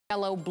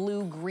yellow,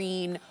 blue,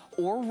 green,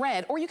 or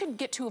red, or you can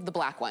get 2 of the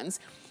black ones.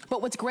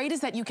 But what's great is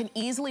that you can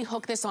easily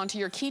hook this onto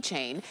your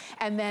keychain,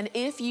 and then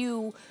if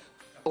you,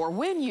 or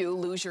when you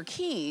lose your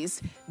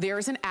keys,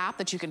 there's an app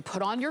that you can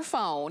put on your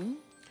phone,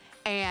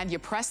 and you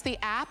press the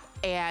app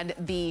and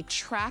the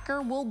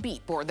tracker will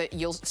beep, or that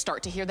you'll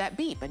start to hear that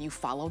beep and you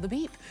follow the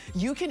beep.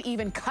 You can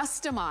even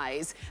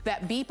customize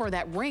that beep or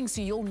that ring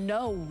so you'll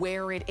know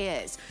where it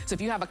is. So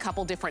if you have a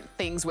couple different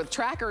things with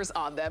trackers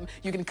on them,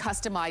 you can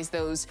customize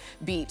those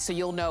beeps so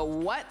you'll know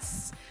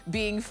what's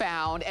being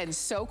found, and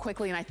so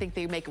quickly, and I think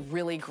they make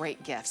really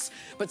great gifts.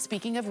 But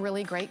speaking of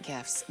really great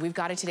gifts, we've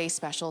got a Today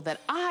Special that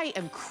I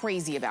am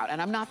crazy about,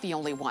 and I'm not the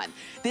only one.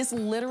 This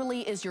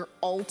literally is your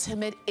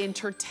ultimate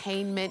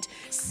entertainment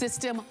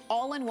system,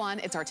 all in one.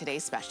 It's our Today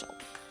Special.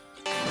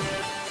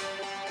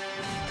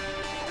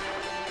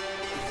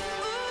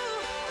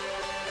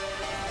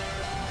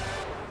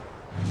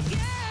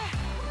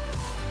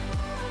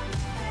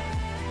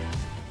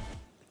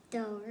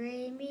 Do,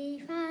 re, mi,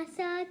 fa,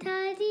 sol,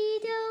 ta, di,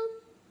 do.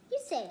 You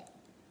say it.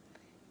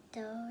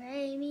 Do,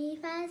 re, mi,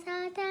 fa,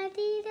 sol, ta,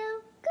 di,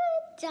 do.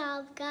 Good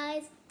job,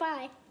 guys.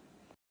 Bye.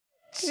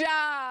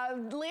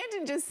 Job.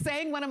 Landon just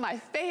sang one of my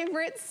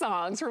favorite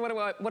songs for one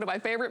of my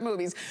favorite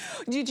movies.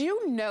 Did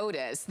you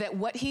notice that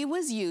what he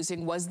was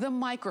using was the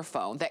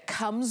microphone that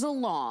comes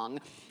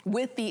along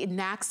with the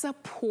Naxa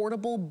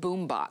portable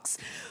boombox?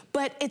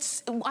 But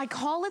I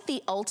call it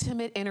the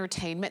ultimate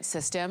entertainment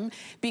system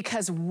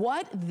because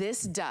what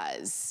this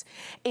does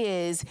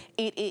is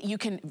you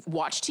can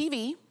watch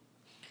TV.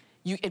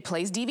 It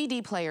plays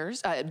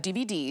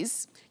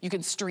DVDs. You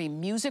can stream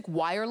music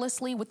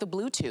wirelessly with the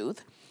Bluetooth.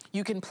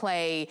 You can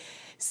play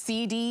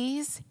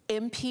CDs,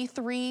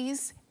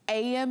 MP3s,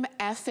 AM,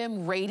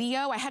 FM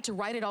radio. I had to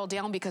write it all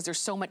down because there's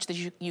so much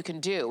that you can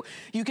do.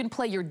 You can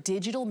play your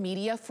digital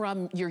media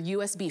from your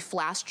USB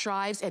flash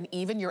drives and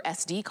even your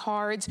SD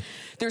cards.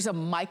 There's a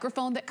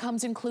microphone that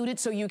comes included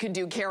so you can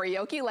do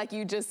karaoke like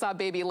you just saw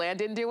baby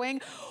Landon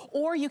doing.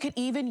 Or you could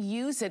even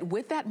use it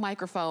with that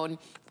microphone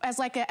as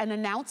like an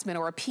announcement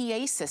or a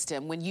PA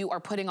system when you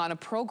are putting on a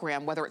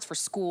program, whether it's for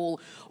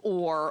school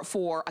or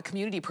for a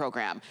community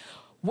program.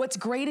 What's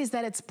great is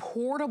that it's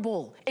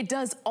portable. It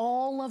does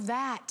all of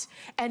that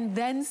and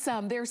then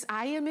some.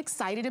 I am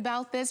excited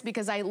about this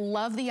because I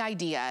love the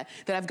idea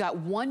that I've got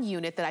one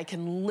unit that I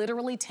can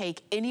literally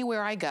take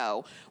anywhere I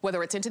go,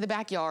 whether it's into the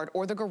backyard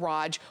or the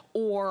garage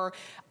or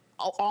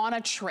on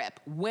a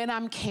trip, when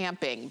I'm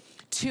camping,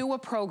 to a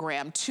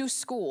program, to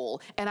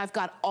school, and I've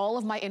got all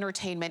of my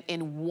entertainment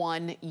in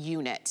one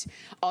unit.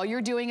 All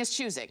you're doing is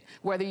choosing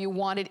whether you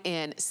want it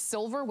in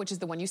silver, which is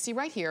the one you see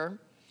right here.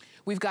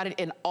 We've got it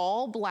in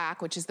all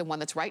black, which is the one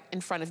that's right in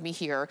front of me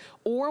here,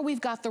 or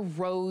we've got the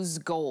rose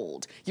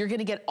gold. You're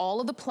gonna get all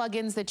of the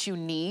plugins that you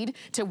need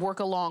to work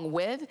along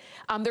with.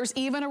 There's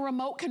even a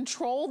remote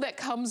control that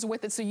comes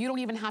with it, so you don't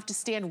even have to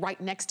stand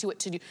right next to it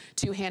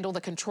to handle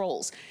the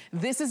controls.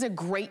 This is a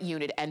great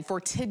unit, and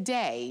for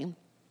today,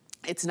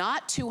 it's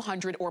not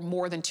 $200 or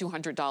more than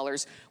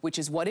 $200, which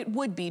is what it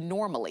would be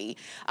normally,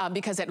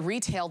 because at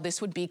retail,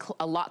 this would be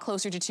a lot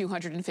closer to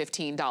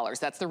 $215.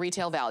 That's the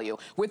retail value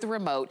with the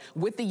remote,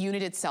 with the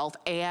unit itself,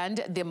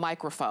 and the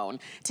microphone.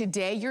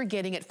 Today, you're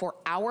getting it for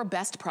our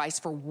best price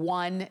for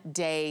 1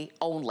 day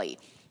only.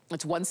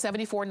 It's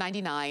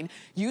 $174.99.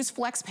 Use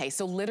FlexPay,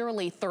 so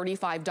literally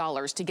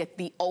 $35 to get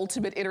the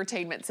ultimate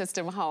entertainment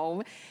system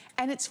home.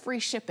 And it's free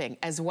shipping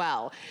as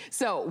well.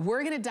 So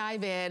we're gonna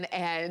dive in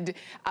and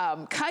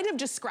kind of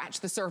just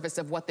scratch the surface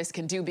of what this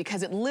can do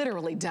because it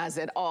literally does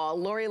it all.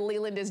 Lori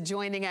Leland is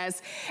joining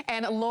us.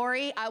 And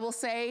Lori, I will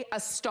say a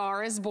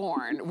star is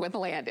born with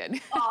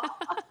Landon.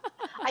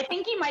 I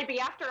think he might be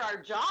after our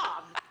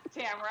job,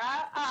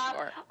 Tamara.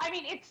 Sure. I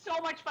mean, it's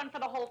so much fun for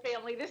the whole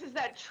family. This is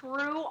that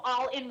true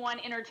all-in-one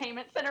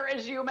entertainment center,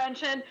 as you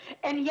mentioned.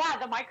 And yeah,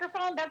 the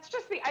microphone, that's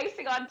just the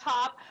icing on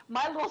top.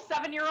 My little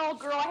 7-year-old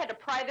girl, I had to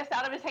pry this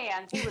out of his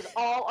hands. He was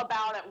all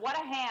about it. What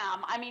a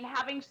ham. I mean,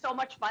 having so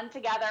much fun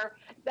together,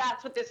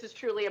 that's what this is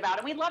truly about.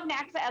 And we love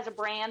Naxa as a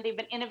brand. They've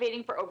been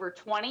innovating for over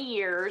 20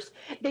 years.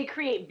 They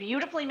create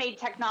beautifully made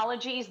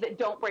technologies that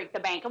don't break the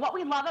bank. And what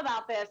we love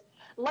about this,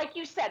 like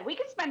you said, we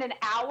could spend an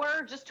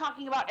hour just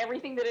talking about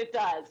everything that it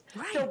does.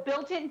 Right. So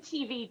built-in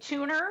TV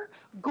tuner,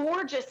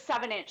 gorgeous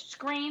 7-inch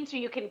screen so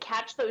you can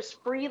catch those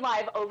free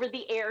live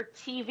over-the-air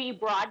TV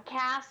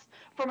broadcasts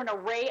from an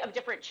array of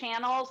different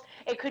channels.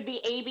 It could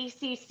be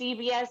ABC,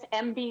 CBS,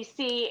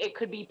 NBC, it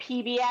could be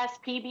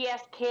PBS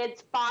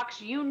Kids, Fox,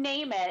 you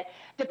name it.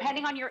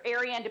 Depending on your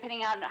area and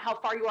depending on how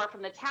far you are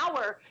from the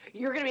tower,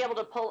 you're gonna be able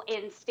to pull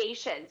in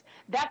stations.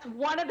 That's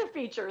one of the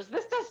features.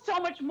 This does so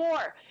much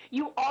more.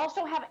 You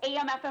also have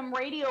AM, FM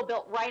radio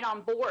built right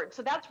on board.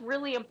 So that's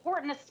really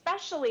important,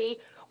 especially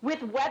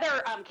with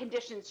weather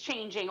conditions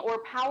changing or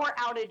power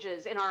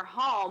outages in our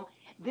home.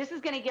 This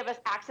is going to give us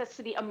access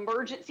to the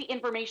emergency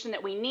information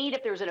that we need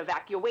if there's an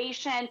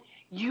evacuation.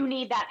 You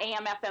need that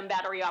AM/FM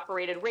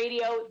battery-operated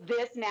radio.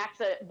 This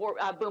NAXA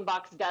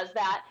boombox does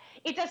that.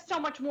 It does so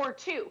much more,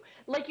 too.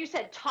 Like you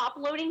said,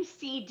 top-loading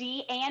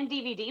CD and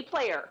DVD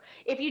player.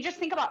 If you just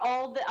think about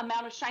all the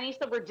amount of shiny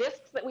silver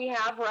discs that we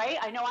have, right?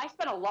 I know I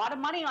spent a lot of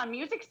money on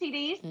music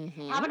CDs.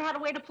 Haven't had a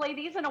way to play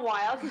these in a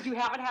while because you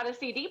haven't had a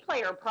CD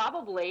player,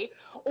 probably,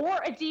 or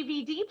a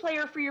DVD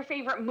player for your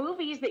favorite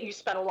movies that you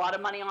spent a lot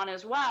of money on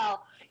as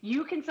well.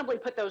 You can simply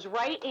put those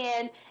right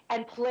in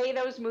and play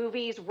those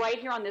movies right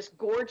here on this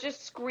gorgeous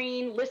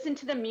screen. Listen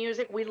to the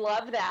music. We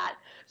love that.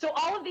 So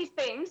all of these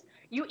things,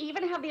 you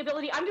even have the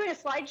ability, I'm doing a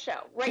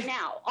slideshow right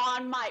now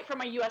from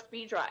my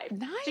USB drive.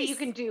 Nice. So you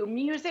can do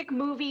music,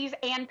 movies,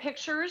 and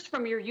pictures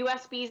from your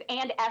USBs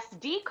and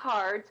SD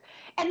cards.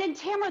 And then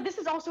Tamara, this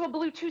is also a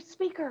Bluetooth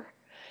speaker.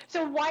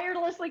 So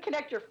wirelessly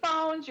connect your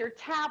phones, your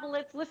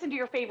tablets, listen to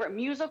your favorite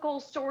musical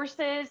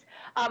sources,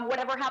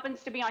 whatever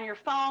happens to be on your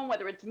phone,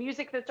 whether it's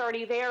music that's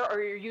already there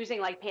or you're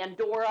using like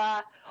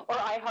Pandora or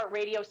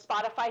iHeartRadio,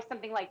 Spotify,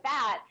 something like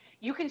that.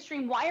 You can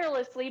stream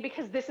wirelessly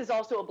because this is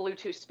also a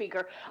Bluetooth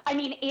speaker. I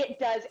mean, it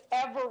does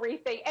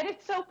everything, and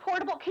it's so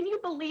portable. Can you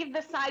believe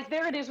the size?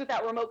 There it is with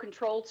that remote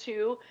control,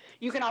 too.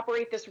 You can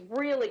operate this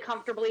really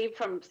comfortably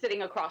from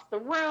sitting across the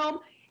room.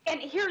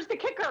 And here's the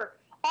kicker.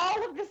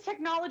 All of this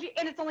technology,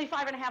 and it's only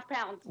 5.5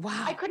 pounds.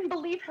 Wow. I couldn't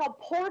believe how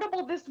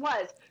portable this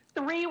was.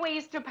 3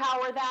 ways to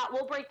power that.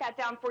 We'll break that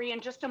down for you in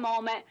just a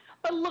moment.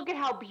 But look at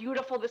how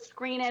beautiful the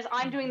screen is.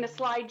 I'm doing the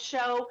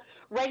slideshow.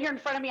 Right here in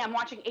front of me, I'm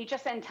watching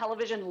HSN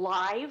television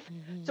live.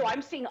 So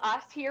I'm seeing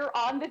us here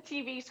on the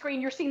TV screen.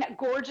 You're seeing that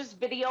gorgeous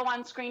video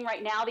on screen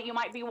right now that you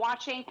might be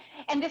watching.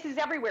 And this is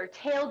everywhere.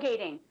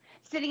 Tailgating.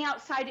 Sitting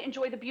outside to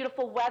enjoy the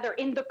beautiful weather,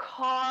 in the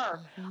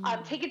car,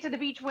 take it to the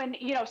beach when,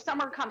 you know,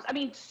 summer comes. I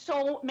mean,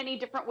 so many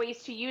different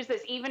ways to use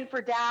this, even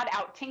for dad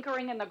out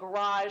tinkering in the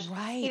garage.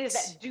 Right. It is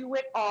that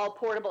do-it-all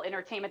portable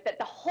entertainment that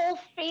the whole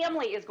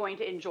family is going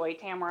to enjoy,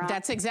 Tamara.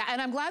 That's exactly,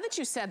 and I'm glad that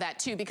you said that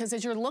too, because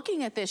as you're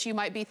looking at this, you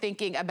might be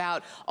thinking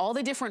about all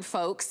the different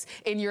folks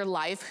in your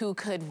life who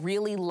could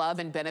really love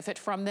and benefit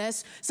from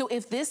this. So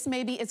if this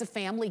maybe is a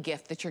family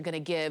gift that you're gonna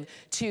give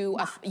to,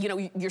 you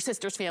know, your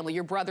sister's family,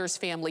 your brother's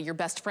family, your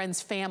best friend's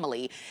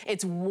family,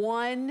 it's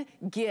one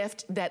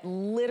gift that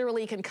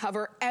literally can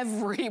cover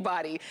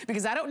everybody,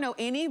 because I don't know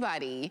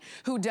anybody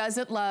who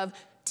doesn't love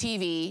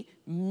TV,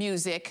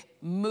 music,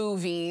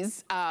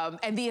 movies,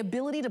 and the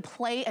ability to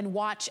play and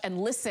watch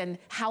and listen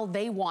how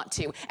they want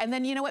to. And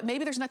then, you know what,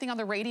 maybe there's nothing on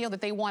the radio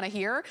that they want to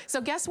hear.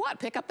 So guess what?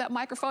 Pick up that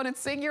microphone and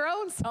sing your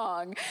own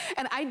song.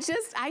 And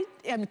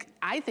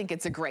I think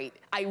it's a great,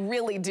 I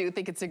really do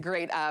think it's a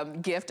great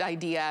gift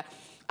idea.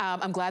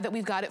 I'm glad that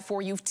we've got it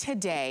for you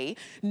today.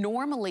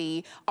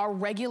 Normally, our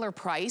regular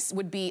price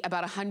would be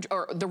about $100,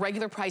 or the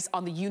regular price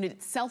on the unit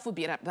itself would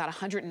be at about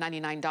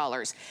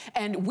 $199.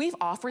 And we've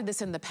offered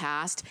this in the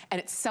past, and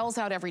it sells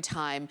out every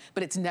time,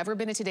 but it's never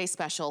been a Today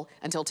Special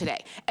until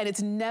today. And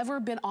it's never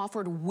been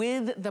offered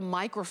with the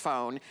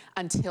microphone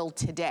until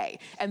today.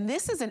 And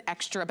this is an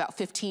extra about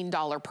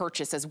 $15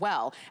 purchase as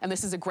well. And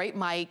this is a great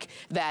mic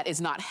that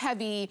is not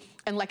heavy.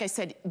 And like I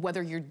said,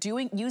 whether you're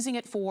using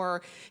it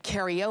for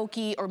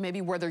karaoke, or maybe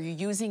whether you're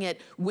using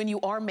it when you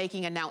are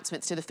making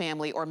announcements to the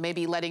family, or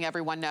maybe letting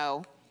everyone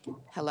know,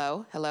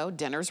 hello, hello,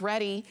 dinner's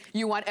ready.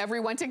 You want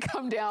everyone to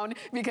come down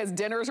because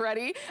dinner's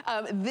ready.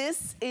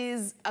 This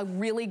is a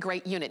really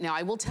great unit. Now,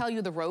 I will tell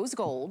you, the rose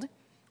gold,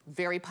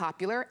 very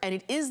popular, and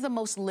it is the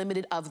most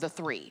limited of the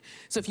three.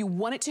 So if you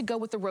wanted to go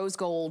with the rose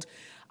gold,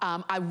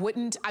 I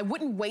wouldn't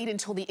wait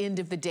until the end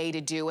of the day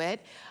to do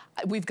it.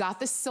 We've got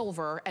the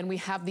silver and we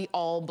have the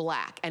all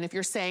black. And if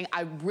you're saying,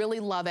 I really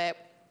love it,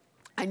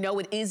 I know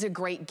it is a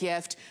great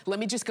gift, let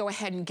me just go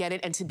ahead and get it,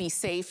 and to be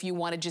safe, you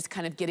wanna just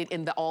kind of get it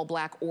in the all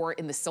black or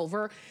in the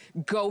silver,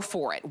 go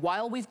for it.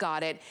 While we've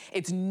got it,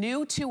 it's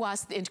new to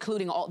us,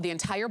 including the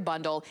entire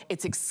bundle.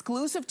 It's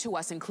exclusive to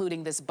us,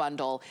 including this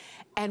bundle.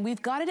 And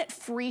we've got it at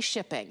free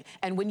shipping.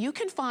 And when you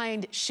can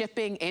find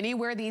shipping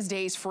anywhere these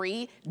days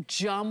free,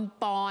 jump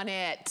on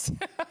it.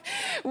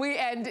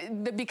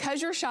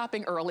 Because you're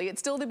shopping early, it's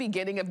still the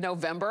beginning of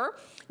November,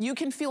 you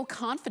can feel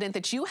confident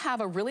that you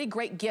have a really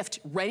great gift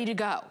ready to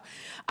go.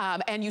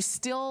 And you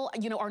still,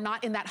 you know, are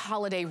not in that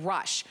holiday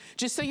rush.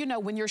 Just so you know,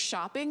 when you're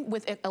shopping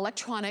with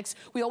electronics,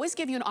 we always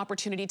give you an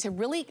opportunity to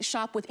really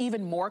shop with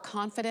even more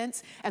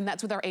confidence, and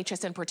that's with our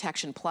HSN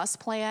Protection Plus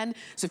plan.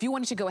 So if you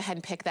wanted to go ahead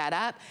and pick that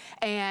up,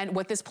 and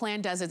what this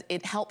plan does is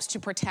it helps to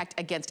protect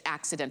against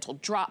accidental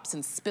drops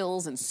and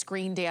spills and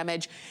screen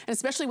damage, and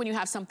especially when you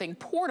have something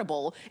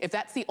portable, if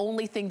that's the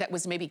only thing that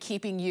was maybe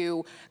keeping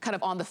you kind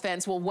of on the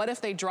fence, well, what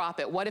if they drop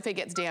it? What if it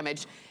gets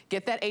damaged?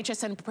 Get that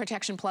HSN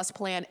Protection Plus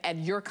plan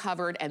and you're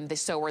covered, and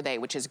so are they,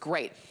 which is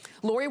great.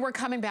 Lori, we're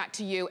coming back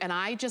to you, and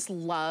I just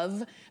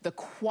love the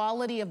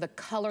quality of the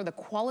color, the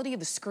quality of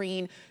the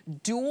screen,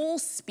 dual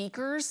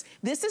speakers.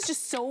 This is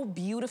just so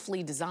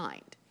beautifully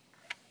designed.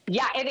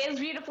 Yeah, it is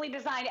beautifully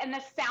designed, and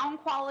the sound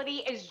quality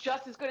is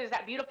just as good as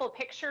that beautiful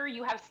picture.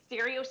 You have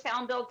stereo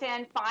sound built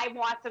in, 5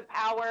 watts of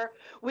power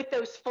with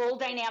those full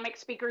dynamic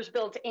speakers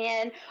built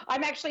in.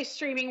 I'm actually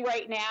streaming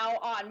right now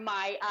on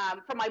my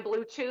from my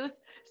Bluetooth.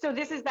 So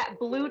this is that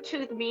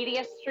Bluetooth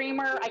media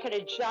streamer. I can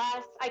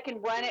adjust. I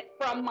can run it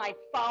from my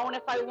phone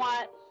if I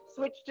want.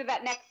 Switch to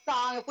that next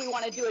song if we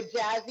want to do a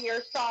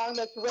jazzier song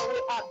that's really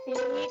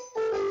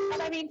upbeat.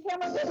 And I mean,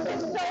 Tamara, this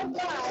is so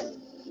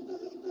fun.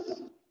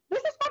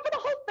 This is fun for the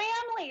whole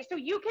family. So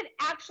you can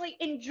actually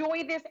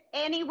enjoy this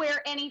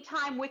anywhere,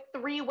 anytime with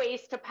 3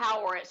 ways to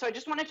power it. So I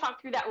just want to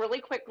talk through that really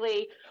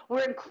quickly.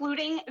 We're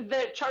including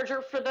the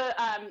charger for the,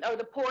 or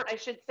the port, I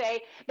should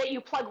say, that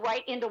you plug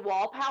right into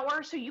wall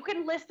power. So you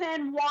can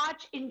listen,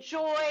 watch,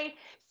 enjoy,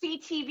 see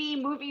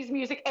TV, movies,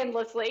 music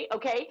endlessly,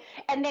 okay?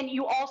 And then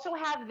you also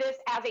have this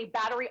as a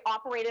battery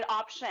operated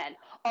option.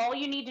 All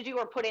you need to do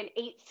are put in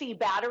 8C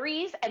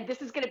batteries, and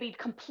this is going to be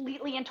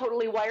completely and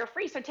totally wire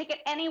free. So take it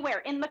anywhere,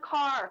 in the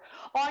car,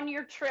 on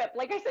your trip,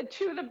 like I said,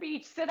 to the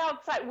beach, sit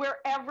outside,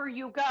 wherever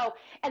you go.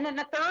 And then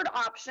the third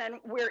option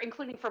we're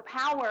including for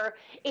power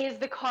is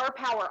the car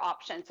power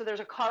option. So there's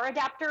a car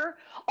adapter.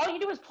 All you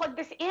do is plug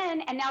this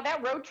in, and now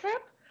that road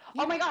trip,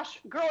 oh my gosh,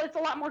 girl, it's a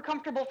lot more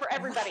comfortable for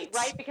everybody,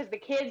 right? Because the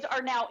kids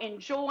are now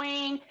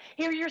enjoying.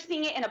 Here you're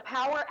seeing it in a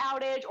power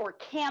outage or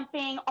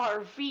camping,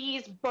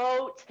 RVs,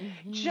 boats,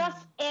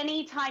 just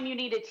anytime you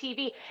need a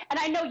TV. And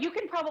I know you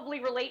can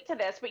probably relate to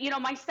this, but you know,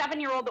 my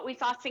 7-year-old that we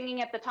saw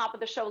singing at the top of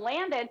the show,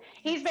 Landon,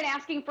 he's been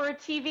asking for a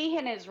TV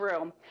in his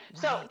room.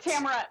 So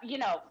Tamara, you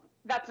know,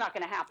 that's not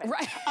going to happen.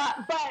 Right.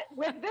 But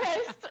with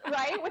this,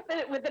 right, with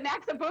the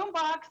Naxa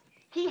boombox,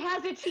 he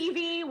has a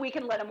TV. We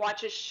can let him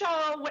watch a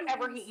show,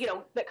 whatever he, you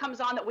know, that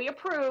comes on that we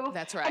approve.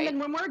 That's right. And then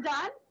when we're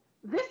done,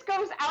 this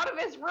goes out of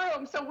his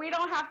room, so we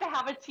don't have to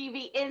have a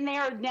TV in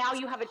there. Now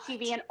you have a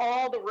TV in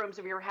all the rooms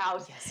of your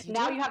house. Yes,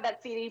 now you have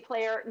that CD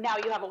player. Now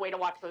you have a way to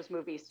watch those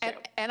movies too.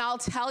 And I'll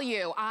tell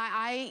you,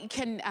 I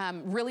can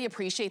really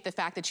appreciate the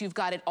fact that you've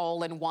got it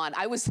all in one. When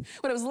I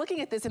was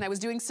looking at this and I was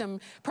doing some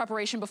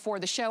preparation before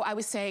the show, I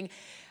was saying,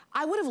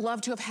 I would have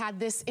loved to have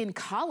had this in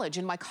college,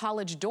 in my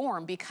college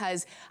dorm,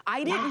 because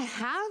I didn't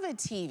have a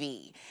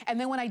TV. And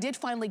then when I did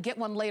finally get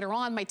one later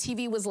on, my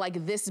TV was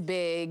like this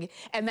big,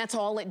 and that's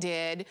all it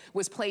did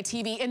was play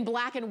TV in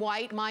black and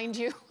white, mind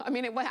you. I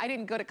mean, I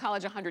didn't go to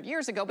college 100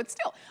 years ago, but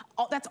still,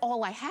 that's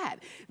all I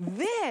had.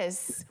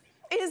 This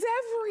is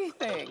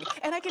everything.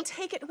 And I can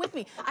take it with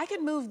me. I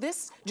can move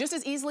this just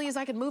as easily as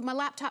I can move my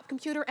laptop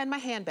computer and my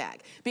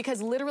handbag,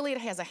 because literally it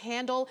has a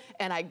handle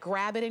and I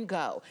grab it and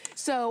go.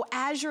 So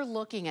as you're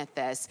looking at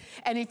this,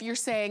 and if you're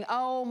saying,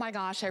 oh my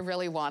gosh, I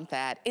really want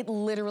that, it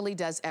literally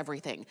does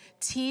everything.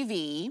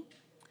 TV,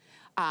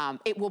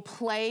 it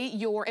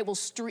will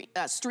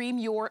stream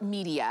your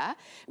media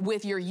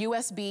with your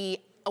USB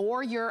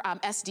or your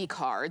SD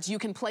cards. You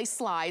can play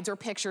slides or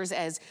pictures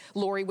as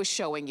Lori was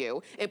showing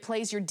you. It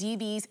plays your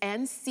DVDs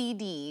and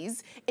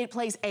CDs. It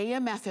plays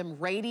AM, FM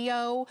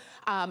radio.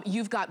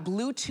 You've got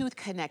Bluetooth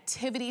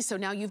connectivity, so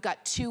now you've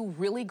got 2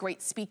 really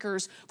great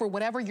speakers for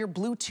whatever you're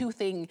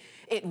Bluetoothing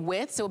it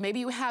with. So maybe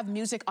you have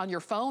music on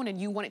your phone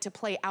and you want it to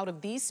play out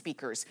of these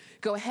speakers.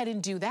 Go ahead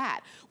and do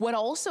that. What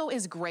also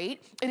is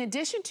great, in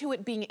addition to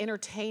it being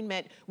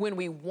entertainment when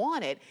we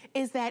want it,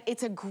 is that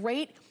it's a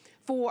great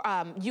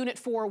unit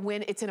for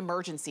when it's an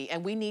emergency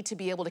and we need to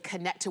be able to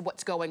connect to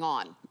what's going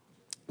on.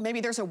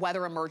 Maybe there's a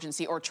weather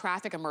emergency or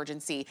traffic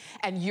emergency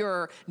and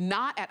you're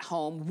not at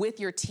home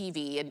with your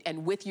TV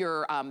and with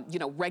your you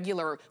know,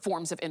 regular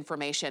forms of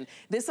information.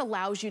 This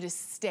allows you to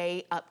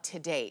stay up to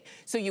date.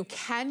 So you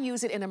can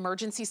use it in an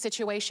emergency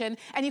situation,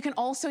 and you can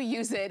also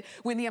use it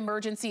when the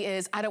emergency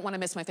is, I don't want to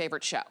miss my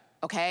favorite show.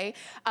 Okay,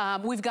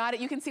 we've got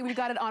it, you can see we've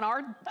got it on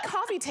our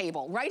coffee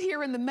table right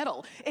here in the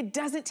middle. It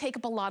doesn't take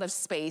up a lot of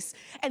space.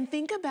 And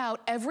think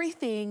about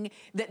everything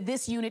that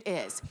this unit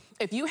is.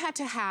 If you had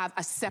to have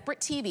a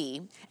separate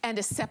TV and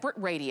a separate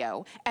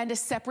radio and a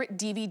separate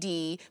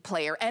DVD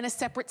player and a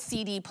separate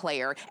CD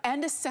player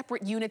and a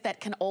separate unit that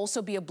can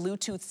also be a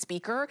Bluetooth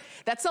speaker,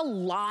 that's a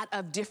lot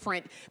of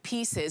different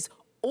pieces,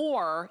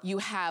 or you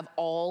have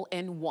all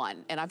in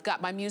one. And I've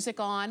got my music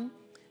on.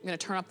 I'm gonna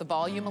turn up the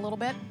volume a little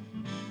bit.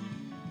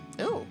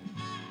 Ooh,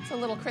 it's a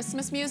little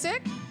Christmas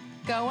music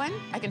going.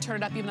 I can turn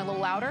it up even a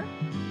little louder.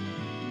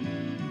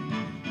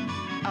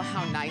 Oh,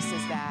 how nice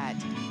is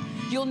that?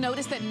 You'll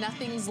notice that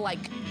nothing's like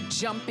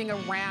jumping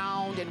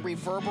around and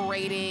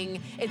reverberating.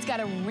 It's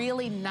got a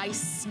really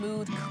nice,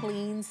 smooth,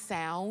 clean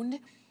sound.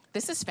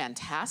 This is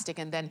fantastic.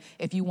 And then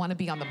if you want to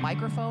be on the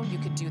microphone, you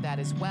could do that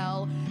as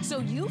well. So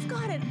you've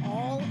got it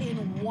all in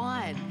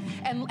one.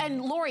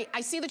 And Lori,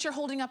 I see that you're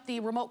holding up the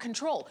remote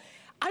control.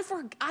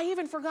 I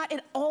even forgot it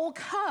all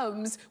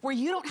comes where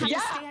you don't have to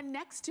stand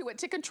next to it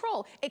to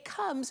control. It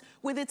comes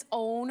with its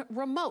own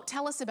remote.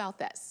 Tell us about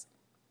this.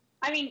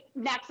 I mean,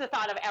 Naxa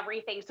thought of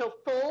everything. So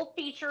full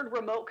featured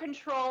remote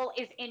control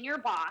is in your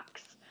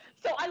box.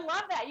 So I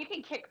love that. You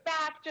can kick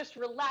back, just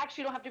relax.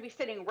 You don't have to be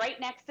sitting right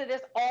next to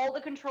this. All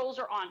the controls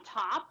are on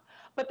top.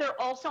 but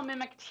they're also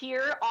mimicked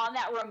here on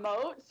that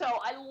remote. So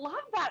I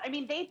love that. I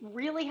mean, they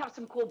really have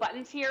some cool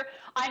buttons here.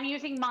 I'm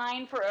using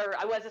mine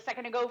I was a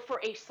second ago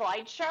for a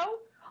slideshow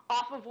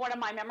off of one of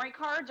my memory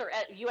cards or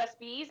at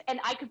USBs,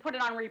 and I could put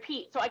it on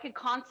repeat. So I could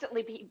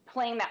constantly be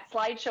playing that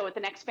slideshow at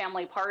the next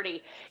family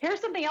party. Here's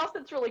something else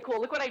that's really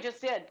cool. Look what I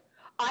just did.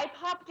 I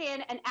popped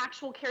in an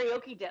actual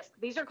karaoke disc.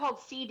 These are called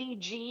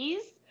CDGs.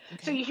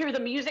 Okay. So you hear the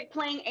music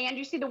playing and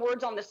you see the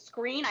words on the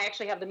screen. I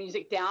actually have the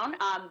music down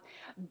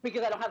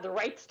because I don't have the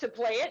rights to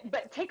play it.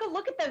 But take a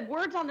look at the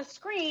words on the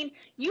screen.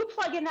 You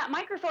plug in that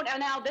microphone, and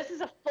now this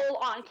is a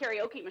full-on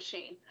karaoke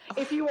machine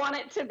if you want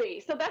it to be.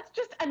 So that's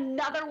just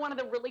another one of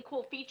the really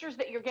cool features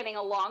that you're getting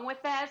along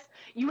with this.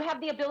 You have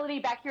the ability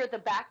back here at the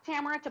back,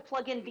 Tamara, to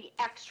plug in the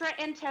extra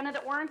antenna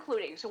that we're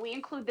including. So we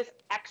include this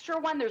extra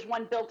one. There's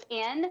one built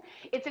in.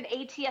 It's an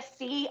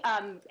ATSC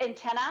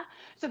antenna.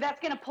 So that's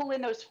going to pull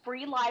in those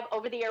free live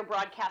over-the-air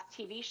broadcast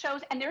TV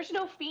shows, and there's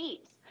no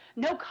fees,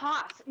 no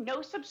cost,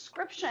 no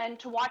subscription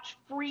to watch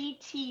free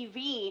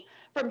TV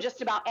from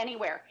just about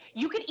anywhere.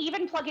 You could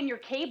even plug in your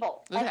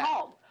cable at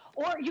home,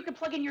 or you could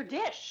plug in your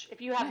dish if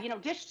you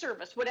have, dish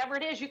service, whatever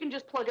it is. You can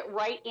just plug it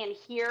right in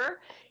here.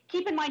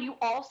 Keep in mind, you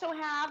also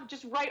have,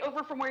 just right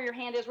over from where your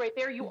hand is right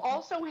there, you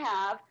also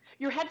have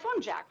your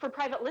headphone jack for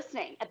private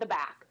listening at the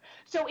back.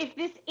 So if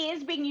this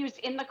is being used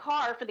in the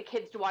car for the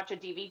kids to watch a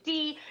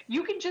DVD,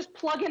 you can just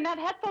plug in that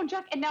headphone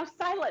jack and now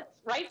silence,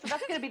 right? So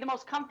that's going to be the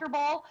most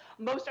comfortable,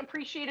 most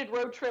appreciated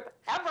road trip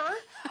ever,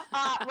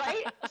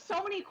 right?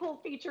 So many cool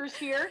features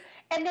here.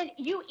 And then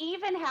you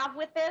even have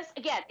with this,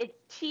 again, it's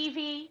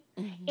TV,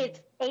 it's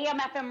AM,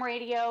 FM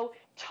radio,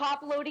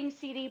 top loading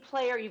CD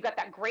player. You've got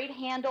that great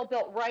handle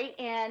built right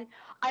in.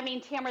 I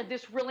mean, Tamara,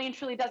 this really and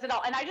truly does it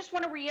all. And I just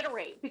want to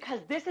reiterate, because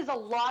this is a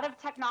lot of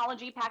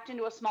technology packed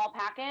into a small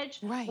package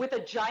with a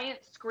giant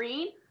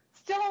screen.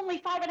 Still only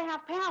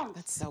 5.5 pounds.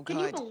 That's so good.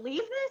 Can you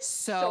believe this?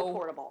 So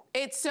portable.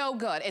 It's so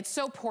good. It's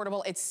so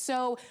portable. It's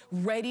so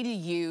ready to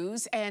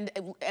use. And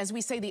as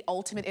we say, the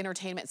ultimate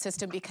entertainment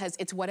system, because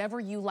it's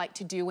whatever you like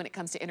to do when it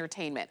comes to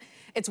entertainment.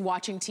 It's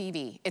watching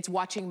TV. It's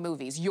watching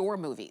movies, your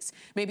movies.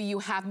 Maybe you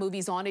have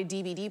movies on a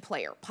DVD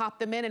player. Pop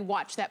them in and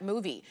watch that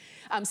movie.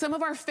 Some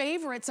of our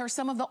favorites are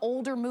some of the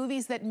older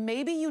movies that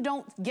maybe you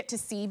don't get to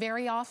see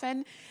very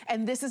often.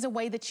 And this is a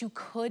way that you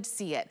could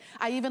see it.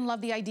 I even love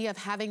the idea of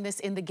having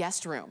this in the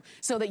guest room,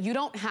 so that you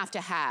don't have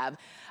to have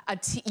a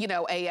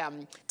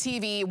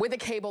TV with a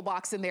cable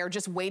box in there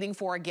just waiting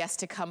for a guest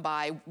to come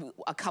by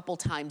a couple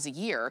times a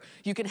year.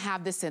 You can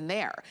have this in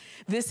there.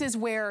 This is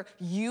where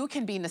you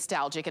can be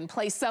nostalgic and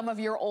play some of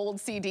your old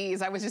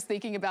CDs. I was just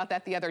thinking about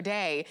that the other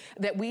day,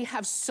 that we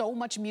have so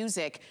much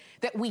music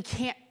that we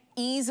can't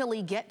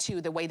easily get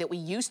to the way that we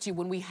used to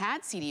when we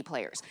had CD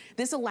players.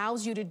 This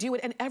allows you to do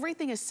it, and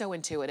everything is so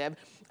intuitive.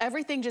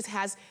 Everything just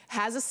has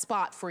a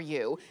spot for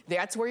you.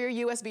 That's where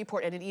your USB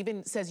port, and it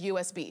even says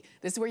USB.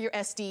 This is where your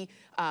SD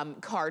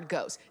card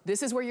goes.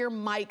 This is where your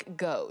mic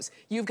goes.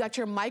 You've got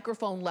your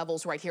microphone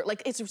levels right here.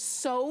 Like, it's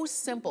so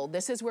simple.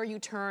 This is where you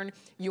turn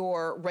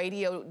your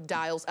radio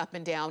dials up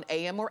and down,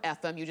 AM or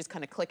FM. You just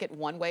kind of click it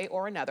one way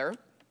or another.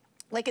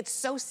 Like, it's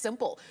so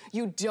simple.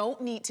 You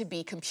don't need to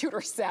be computer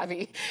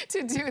savvy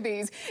to do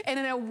these. And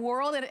in a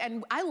world,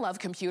 and I love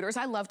computers,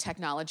 I love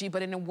technology,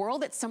 but in a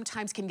world that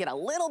sometimes can get a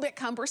little bit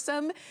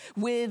cumbersome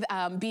with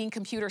being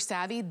computer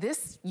savvy,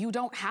 this, you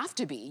don't have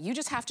to be. You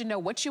just have to know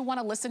what you want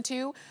to listen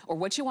to or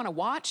what you want to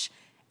watch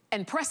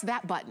and press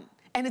that button.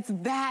 And it's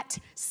that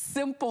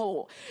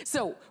simple.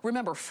 So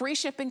remember, free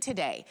shipping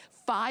today,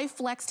 5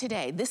 flex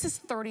today. This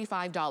is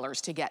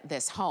 $35 to get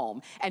this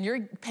home. And you're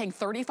paying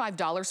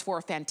 $35 for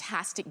a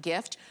fantastic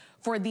gift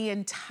for the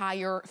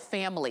entire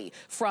family,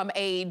 from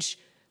age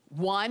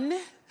 1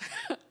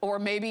 or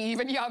maybe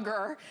even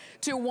younger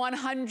to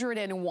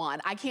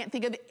 101. I can't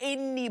think of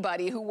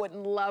anybody who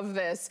wouldn't love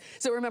this.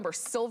 So remember,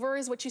 silver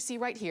is what you see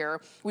right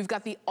here. We've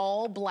got the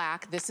all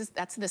black,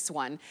 that's this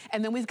one.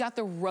 And then we've got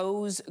the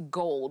rose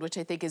gold, which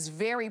I think is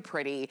very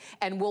pretty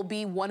and will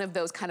be one of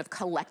those kind of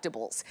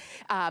collectibles.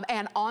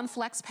 And on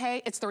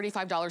FlexPay, it's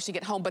 $35 to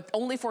get home, but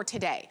only for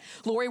today.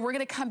 Lori, we're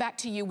gonna come back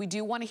to you. We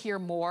do wanna hear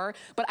more,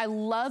 but I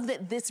love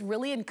that this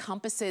really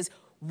encompasses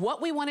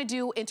what we want to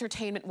do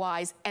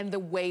entertainment-wise and the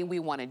way we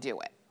want to do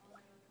it.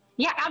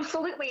 Yeah,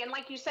 absolutely. And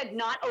like you said,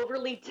 not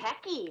overly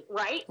techy,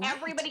 right?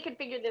 Everybody can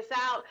figure this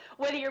out,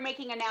 whether you're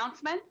making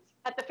announcements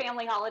at the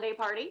family holiday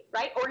party,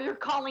 right? Or you're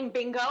calling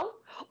bingo,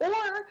 or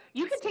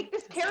you can take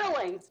this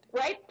caroling,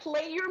 right?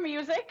 Play your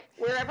music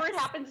wherever it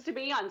happens to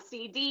be, on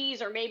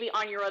CDs or maybe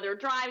on your other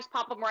drives,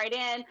 pop them right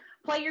in,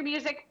 play your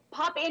music,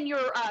 pop in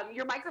your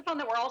microphone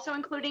that we're also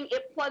including.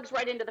 It plugs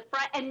right into the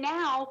front. And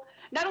now,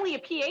 not only a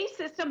PA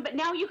system, but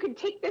now you can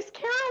take this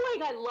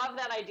caroling. I love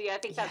that idea. I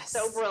think that's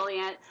so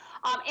brilliant.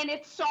 And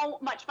it's so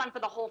much fun for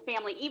the whole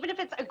family, even if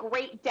it's a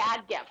great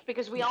dad gift,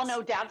 because we all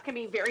know dads can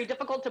be very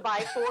difficult to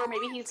buy for.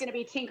 Maybe he's going to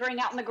be tinkering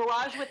out in the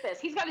garage with this.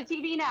 He's got a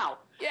TV now.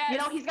 You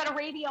know, he's got a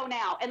radio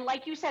now. And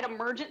like you said,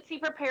 emergency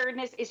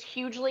preparedness is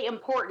hugely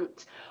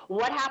important.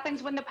 What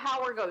happens when the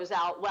power goes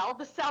out? Well,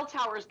 the cell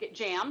towers get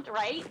jammed,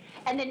 right?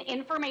 And then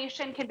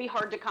information can be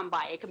hard to come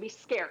by. It can be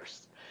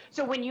scarce.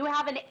 So when you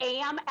have an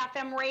AM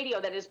FM radio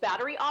that is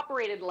battery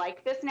operated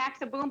like this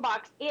Naxa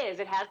boombox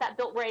is, it has that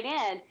built right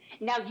in.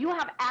 Now you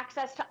have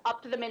access to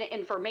up to the minute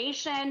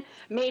information.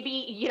 Maybe,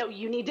 you know,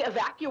 you need to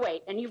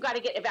evacuate and you've got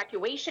to get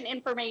evacuation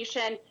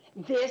information.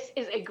 This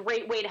is a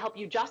great way to help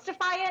you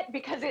justify it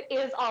because it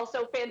is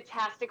also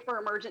fantastic for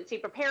emergency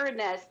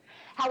preparedness.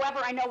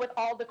 However, I know with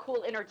all the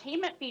cool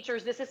entertainment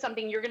features, this is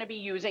something you're going to be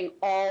using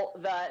all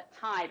the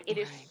time. It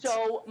is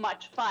so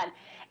much fun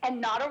and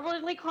not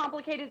overly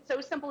complicated,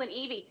 so simple and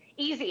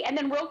easy. And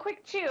then real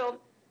quick too,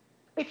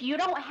 if you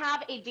don't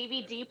have a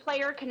DVD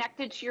player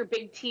connected to your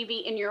big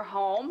TV in your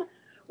home,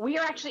 we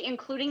are actually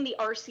including the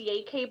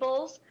RCA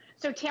cables.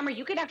 So Tamara,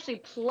 you could actually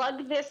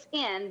plug this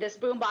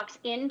boombox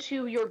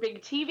into your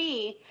big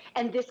TV,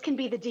 and this can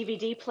be the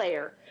DVD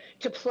player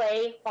to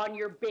play on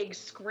your big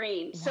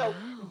screen. Wow. So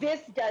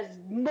this does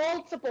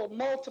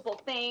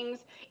multiple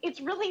things. It's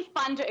really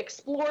fun to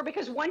explore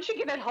because once you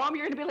get it home,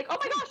 you're gonna be like, oh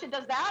my gosh, it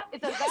does that,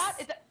 it does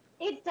that,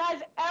 it does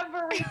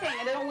everything,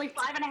 and at only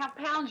 5.5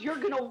 pounds, you're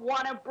gonna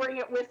wanna bring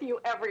it with you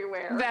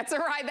everywhere. That's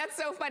right, that's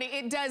so funny.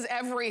 It does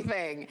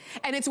everything,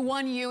 and it's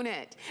one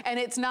unit. And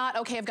it's not,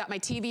 okay, I've got my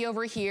TV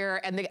over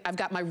here, and I've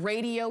got my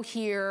radio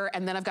here,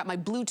 and then I've got my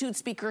Bluetooth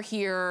speaker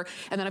here,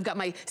 and then I've got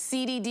my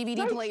CD,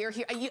 DVD player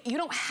here. You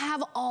don't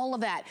have all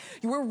of that.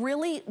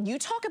 You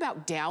talk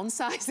about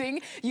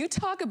downsizing, you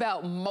talk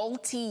about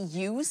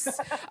multi-use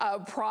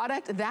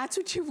product, that's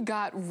what you've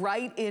got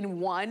right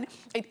in one.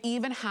 It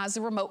even has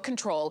a remote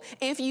control.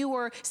 If you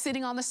were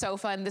sitting on the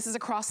sofa and this is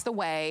across the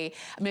way,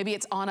 maybe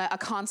it's on a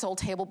console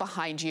table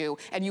behind you,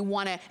 and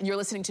you're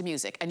listening to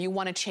music and you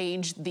want to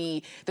change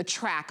the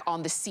track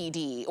on the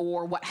CD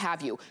or what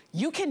have you,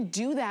 you can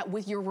do that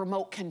with your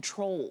remote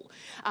control.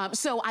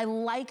 So I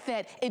like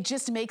that it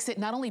just makes it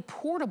not only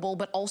portable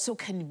but also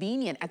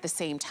convenient at the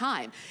same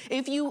time.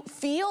 If you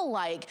feel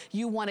like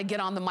you want to get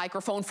on the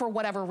microphone for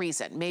whatever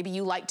reason, maybe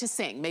you like to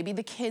sing, maybe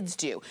the kids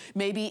do,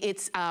 maybe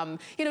it's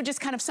you know,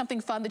 just kind of something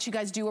fun that you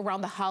guys do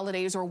around the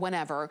holidays or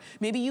whenever,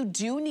 maybe you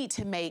do need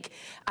to make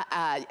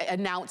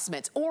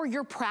announcements, or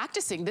you're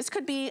practicing. This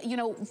could be, you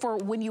know, for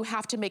when you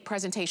have to make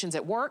presentations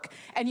at work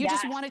and you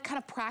just want to kind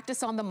of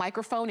practice on the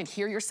microphone and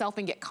hear yourself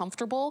and get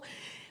comfortable.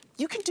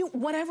 You can do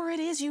whatever it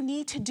is you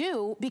need to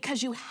do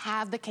because you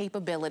have the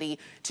capability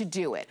to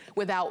do it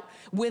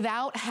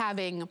without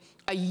having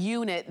a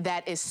unit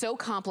that is so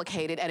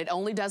complicated and it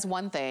only does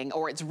one thing,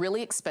 or it's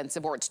really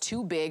expensive, or it's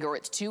too big, or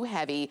it's too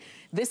heavy.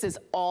 This is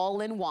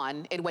all in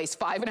one. It weighs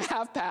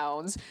 5.5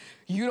 pounds.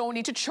 You don't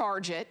need to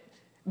charge it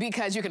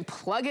because you can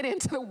plug it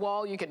into the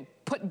wall, you can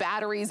put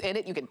batteries in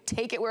it, you can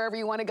take it wherever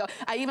you want to go.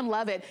 I even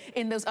love it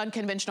in those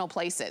unconventional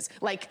places.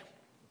 Like,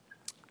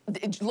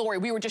 Lori,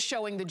 we were just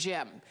showing the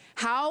gym.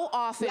 How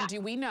often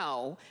do we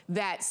know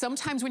that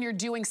sometimes when you're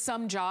doing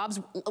some jobs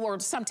or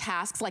some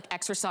tasks like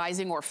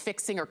exercising or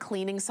fixing or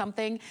cleaning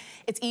something,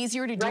 it's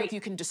easier to do if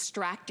you can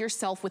distract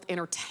yourself with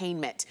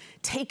entertainment.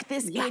 Take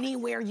this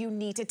anywhere you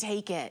need to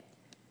take it.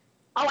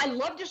 Oh, I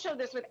love to show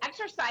this with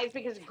exercise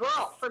because,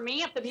 girl, for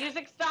me, if the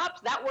music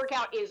stops, that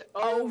workout is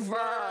over.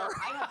 I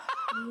have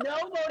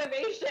no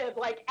motivation,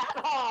 like,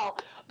 at all.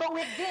 But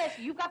with this,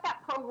 you've got that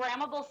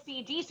programmable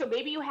CD, so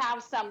maybe you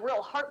have some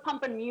real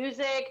heart-pumping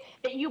music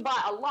that you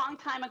bought a long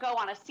time ago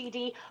on a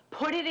CD.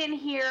 Put it in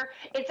here.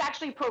 It's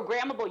actually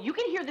programmable. You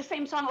can hear the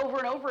same song over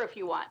and over if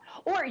you want.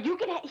 Or you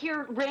can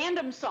hear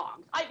random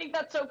songs. I think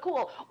that's so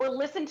cool. Or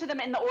listen to them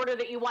in the order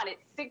that you want.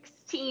 It's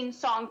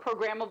 16-song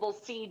programmable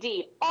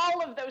CD.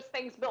 All of those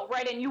things built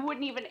right in. You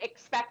wouldn't even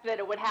expect that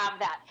it would have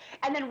that.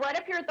 And then right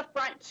up here at the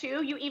front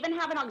too, you even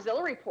have an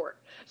auxiliary port.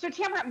 So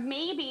Tamara,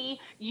 maybe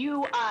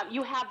you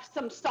have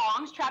some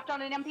songs trapped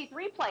on an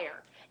MP3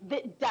 player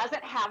that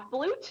doesn't have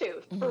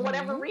Bluetooth for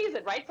whatever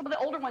reason, right? Some of the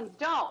older ones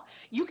don't.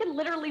 You can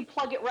literally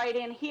plug it right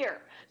in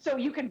here. So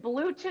you can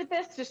Bluetooth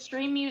this to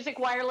stream music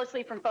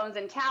wirelessly from phones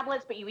and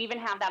tablets, but you even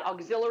have that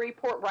auxiliary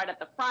port right at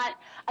the front.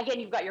 Again,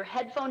 you've got your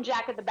headphone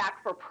jack at the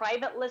back for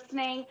private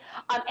listening.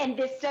 And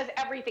this does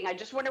everything. I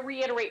just want to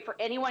reiterate for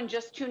anyone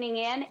just tuning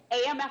in,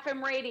 AM,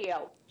 FM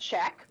radio,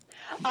 check.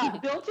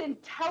 Built-in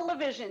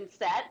television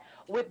set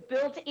with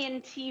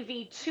built-in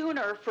TV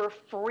tuner for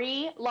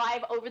free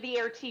live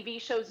over-the-air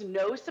TV shows,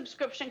 no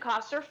subscription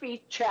costs or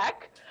fee,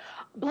 check.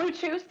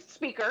 Bluetooth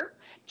speaker,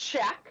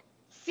 check.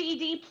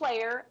 CD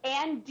player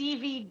and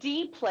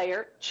DVD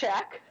player,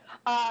 check.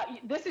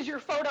 This is your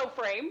photo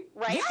frame,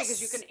 right? Yes.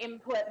 Because you can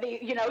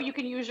input you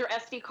can use your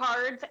SD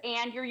cards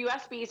and your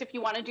USBs if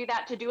you want to do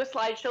that, to do a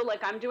slideshow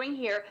like I'm doing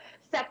here.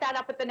 Set that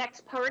up at the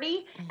next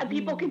party and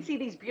people can see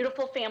these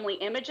beautiful family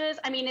images.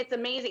 I mean, it's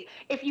amazing.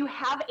 If you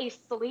have a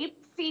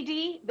sleep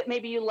CD that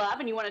maybe you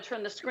love and you want to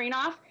turn the screen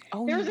off,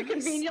 there's a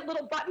convenient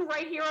little button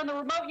right here on the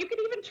remote. You can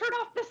even turn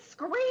off the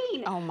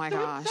screen. Oh my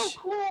gosh. It's so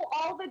cool,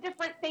 all the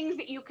different things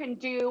that you can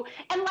do.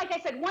 And like I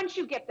said, once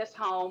you get this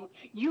home,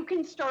 you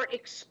can start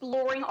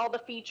exploring all the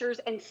features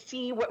and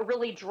see what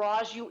really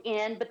draws you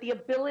in. But the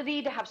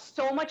ability to have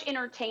so much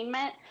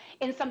entertainment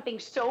in something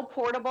so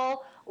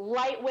portable,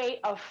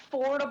 lightweight,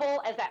 affordable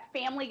as that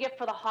family gift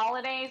for the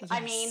holidays. I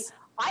mean,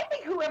 I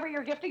think whoever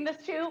you're gifting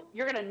this to,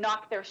 you're gonna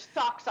knock their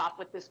socks off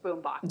with this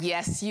boombox.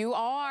 Yes, you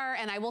are.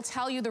 And I will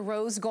tell you, the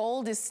rose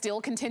gold still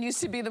continues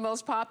to be the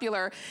most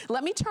popular.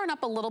 Let me turn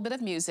up a little bit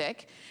of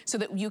music so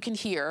that you can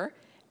hear.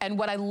 And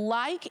what I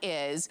like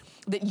is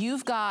that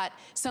you've got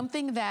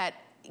something that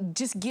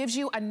just gives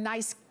you a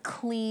nice,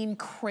 clean,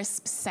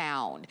 crisp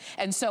sound.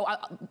 And so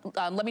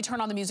let me turn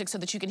on the music so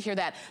that you can hear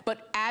that.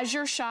 But as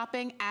you're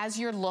shopping, as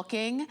you're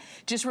looking,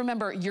 just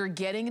remember, you're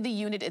getting the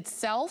unit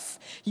itself.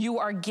 You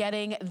are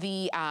getting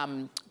the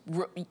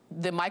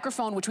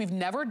microphone, which we've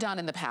never done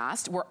in the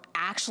past. We're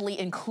actually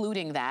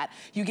including that.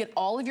 You get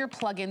all of your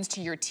plugins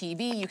to your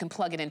TV. You can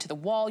plug it into the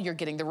wall. You're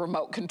getting the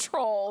remote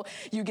control.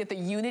 You get the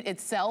unit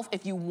itself.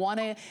 If you want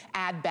to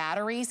add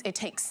batteries, it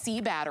takes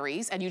C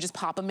batteries, and you just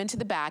pop them into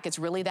the back. It's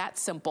really that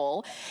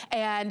simple.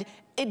 And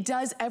it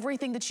does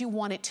everything that you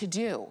want it to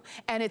do.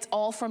 And it's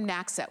all from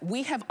Naxa.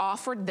 We have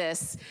offered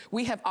this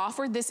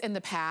in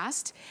the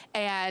past,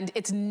 and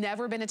it's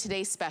never been a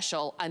Today's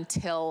Special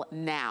until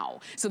now.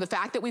 So the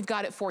fact that we've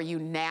got it for you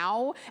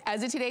now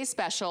as a Today's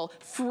Special,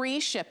 free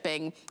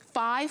shipping,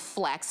 5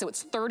 flex, so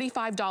it's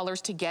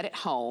 $35 to get it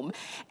home,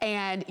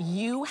 and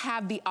you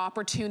have the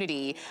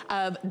opportunity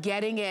of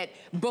getting it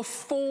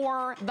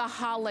before the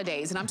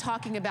holidays. And I'm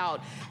talking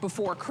about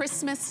before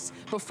Christmas,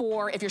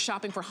 before, if you're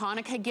shopping for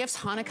Hanukkah gifts.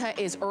 Hanukkah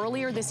is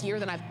earlier this year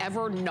than I've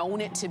ever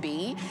known it to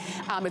be.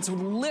 It's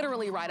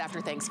literally right after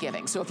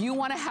Thanksgiving. So if you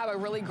want to have a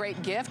really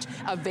great gift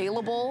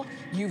available,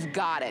 you've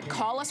got it.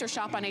 Call us or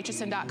shop on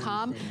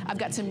hsn.com. I've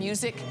got some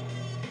music.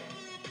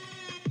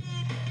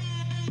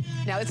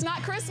 Now, it's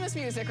not Christmas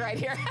music right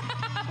here,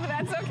 but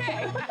that's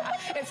okay.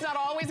 It's not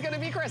always going to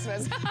be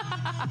Christmas.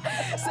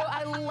 So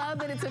I love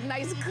that it's a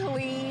nice,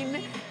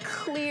 clean,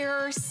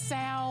 clear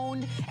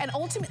sound. And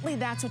ultimately,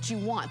 that's what you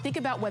want. Think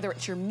about whether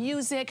it's your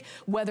music,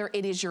 whether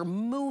it is your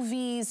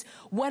movies,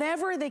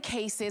 whatever the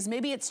case is.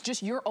 Maybe it's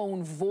just your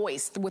own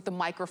voice with the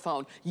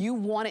microphone. You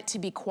want it to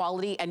be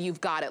quality, and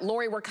you've got it.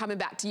 Lori, we're coming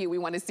back to you. We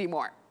want to see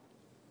more.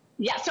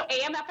 Yeah, so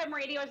AM, FM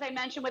radio, as I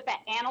mentioned, with that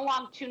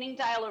analog tuning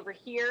dial over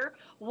here.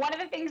 One of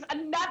the things,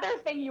 another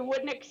thing you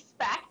wouldn't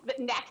expect that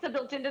Naxa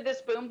built into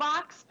this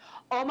boombox.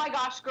 Oh my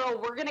gosh, girl,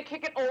 we're gonna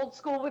kick it old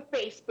school with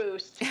bass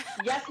boost.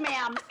 Yes,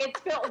 ma'am,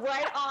 it's built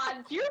right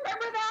on. Do you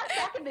remember that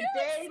back in the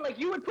day? Like,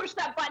 you would push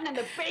that button and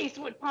the bass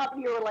would pump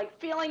and you were like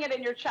feeling it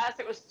in your chest.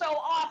 It was so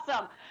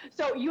awesome.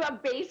 So you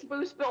have bass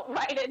boost built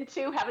right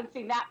into. Haven't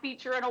seen that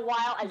feature in a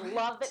while. I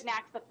love that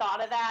Naxa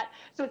thought of that.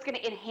 So it's gonna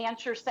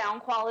enhance your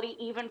sound quality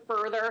even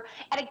further.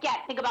 And again,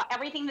 think about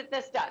everything that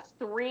this does.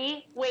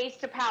 3 ways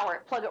to power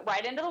it. Plug it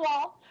right into the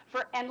wall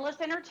for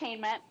endless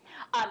entertainment.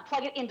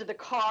 Plug it into the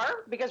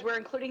car, because we're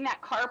including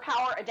that car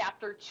power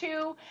adapter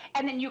too.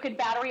 And then you can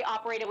battery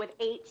operate it with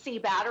 8 C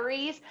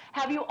batteries.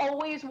 Have you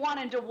always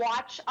wanted to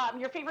watch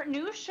your favorite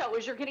news show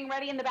as you're getting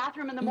ready in the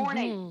bathroom in the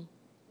morning? Mm-hmm.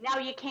 Now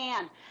you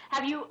can.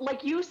 Have you,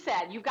 like you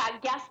said, you've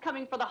got guests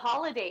coming for the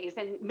holidays,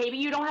 and maybe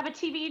you don't have a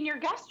TV in your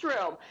guest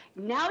room.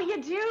 Now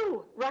you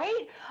do,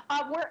 right?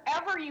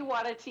 Wherever you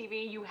want a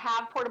TV, you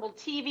have portable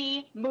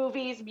TV,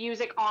 movies,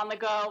 music on the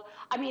go.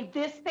 I mean,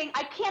 this thing,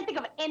 I can't think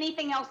of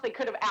anything else they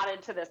could have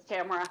added to this,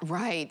 Tamara.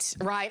 Right,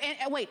 right.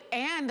 And wait,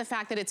 and the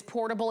fact that it's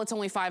portable, it's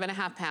only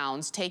 5.5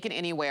 pounds. Take it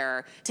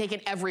anywhere, take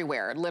it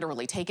everywhere,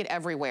 literally, take it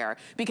everywhere,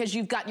 because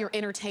you've got your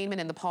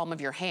entertainment in the palm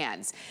of your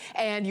hands.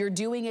 And you're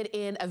doing it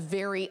in a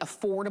very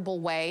affordable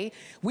way.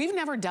 We've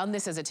never done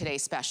this as a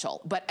Today's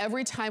Special, but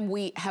every time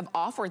we have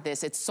offered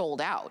this, it's sold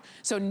out.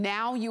 So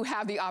now you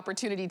have the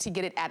opportunity to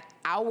get it at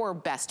our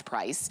best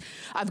price.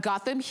 I've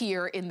got them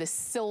here in the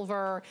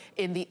silver,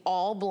 in the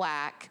all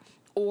black,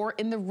 or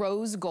in the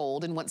rose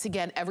gold. And once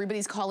again,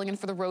 everybody's calling in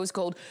for the rose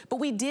gold, but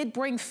we did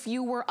bring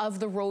fewer of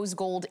the rose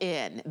gold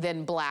in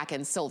than black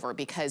and silver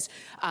because,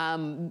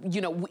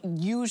 you know,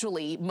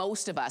 usually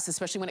most of us,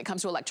 especially when it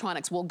comes to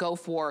electronics, will go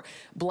for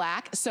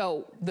black.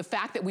 So the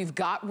fact that we've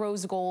got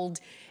rose gold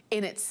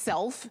in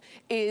itself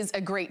is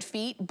a great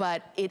feat,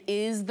 but it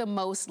is the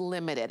most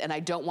limited, and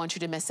I don't want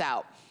you to miss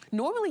out.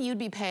 Normally, you'd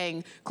be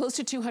paying close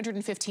to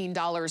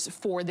 $215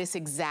 for this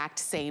exact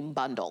same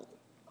bundle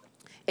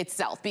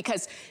itself,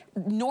 because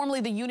normally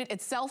the unit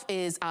itself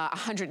is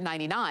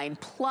 $199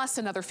 plus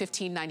another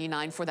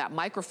 $15.99 for that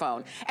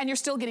microphone, and you're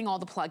still getting all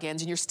the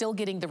plugins and you're still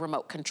getting the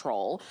remote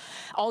control.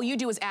 All you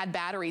do is add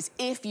batteries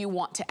if you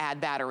want to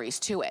add batteries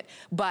to it,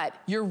 but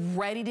you're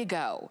ready to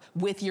go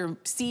with your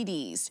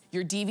CDs,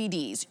 your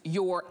DVDs,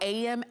 your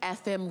AM,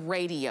 FM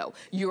radio,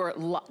 your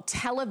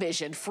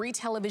television, free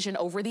television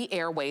over the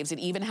airwaves. It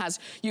even has,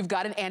 you've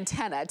got an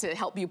antenna to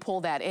help you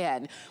pull that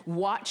in.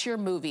 Watch your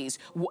movies,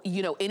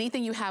 you know,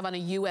 anything you have on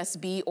a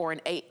USB or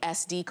an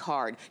SD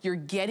card. You're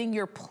getting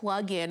your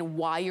plug-in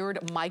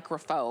wired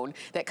microphone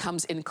that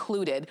comes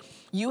included.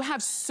 You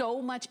have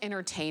so much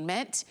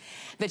entertainment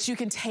that you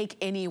can take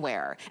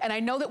anywhere. And I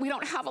know that we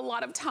don't have a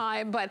lot of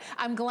time, but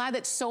I'm glad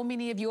that so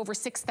many of you, over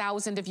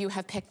 6,000 of you,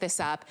 have picked this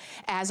up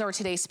as our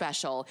Today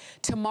Special.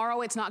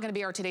 Tomorrow, it's not gonna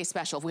be our Today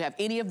Special. If we have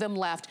any of them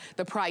left,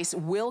 the price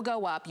will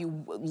go up.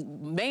 You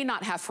may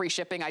not have free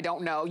shipping, I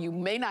don't know. You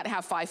may not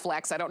have 5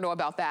 Flex, I don't know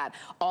about that.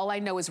 All I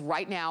know is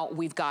right now,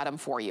 we've got them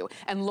for you.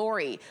 And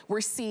Lori,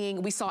 we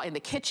saw in the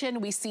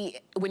kitchen, we see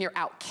when you're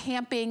out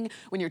camping,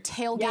 when you're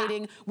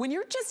tailgating, when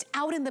you're just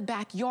out in the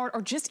backyard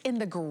or just in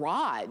the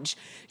garage,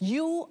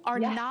 you are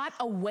not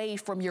away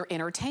from your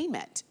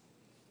entertainment.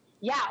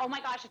 Yeah, oh my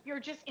gosh, if you're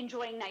just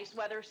enjoying nice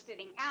weather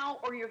sitting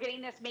out, or you're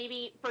getting this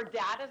maybe for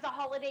dad as a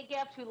holiday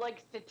gift who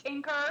likes to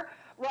tinker,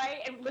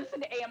 right, and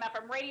listen to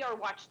AM/FM radio or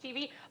watch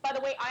TV. By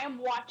the way, I am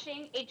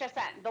watching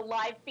HSN, the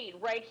live feed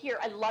right here.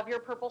 I love your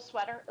purple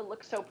sweater. It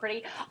looks so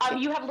pretty.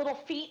 You have little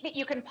feet that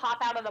you can pop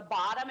out of the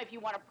bottom if you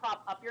want to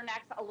prop up your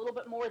necks a little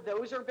bit more.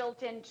 Those are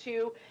built in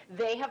too.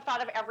 They have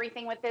thought of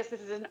everything with this.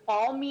 This is an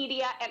all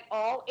media and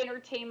all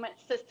entertainment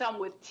system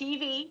with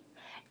TV,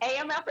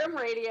 AM/FM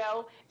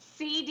radio,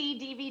 CD,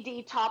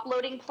 DVD, top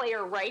loading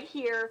player right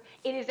here.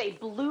 It is a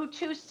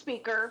Bluetooth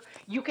speaker.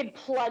 You can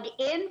plug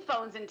in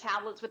phones and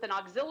tablets with an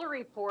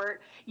auxiliary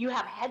port. You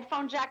have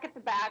headphone jack at the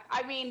back.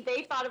 I mean,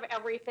 they thought of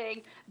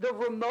everything. The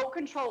remote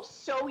control,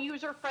 so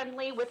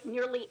user-friendly with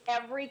nearly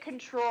every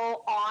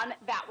control on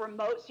that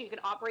remote, so you can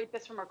operate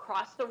this from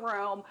across the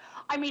room.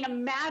 I mean,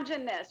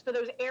 imagine this for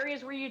those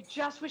areas where you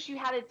just wish you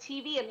had a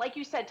TV. And like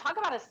you said, talk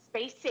about a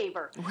space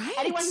saver. Right.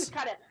 Anyone who's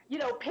kind of, you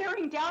know,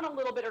 paring down a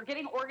little bit or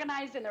getting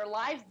organized in their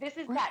lives, this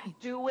is that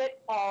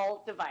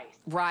do-it-all device.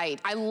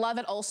 Right. I love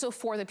it also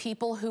for the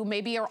people who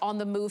maybe are on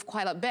the move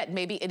quite a bit.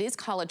 Maybe it is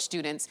college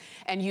students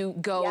and you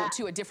go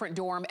to a different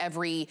dorm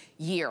every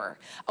year,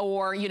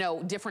 or, you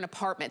know, different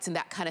apartments and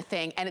that kind of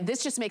thing. And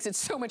this just makes it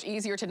so much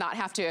easier to not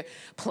have to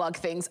plug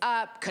things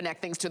up,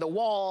 connect things to the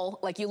wall.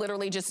 Like, you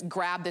literally just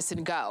grab this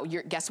and go.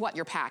 Guess what?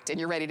 You're packed and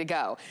you're ready to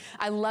go.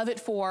 I love it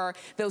for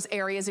those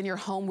areas in your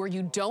home where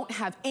you don't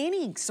have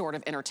any sort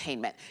of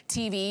entertainment,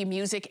 TV,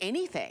 music,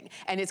 anything.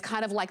 And it's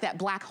kind of like that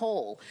black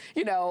hole,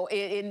 you know,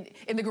 in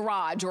the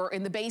garage or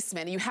in the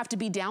basement. You have to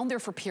be down there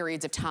for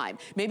periods of time.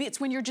 Maybe it's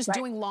when you're just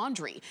doing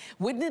laundry.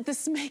 Wouldn't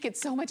this make it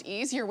so much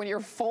easier when you're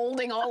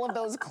folding all of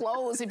those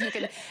clothes if you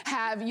can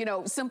have, you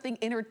know, something,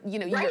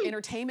 your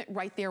entertainment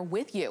right there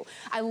with you.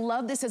 I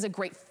love this as a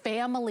great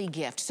family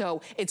gift.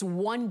 So it's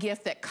one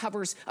gift that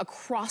covers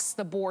across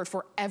the board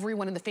for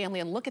everyone in the family.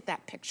 And look at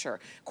that picture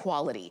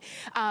quality.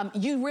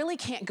 You really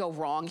can't go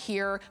wrong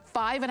here.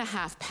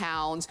 5.5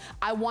 pounds.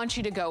 I want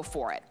you to go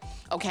for it,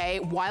 okay?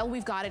 While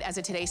we've got it as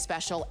a Today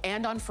Special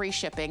and on free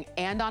shipping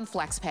and on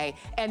FlexPay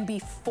and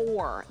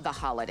before the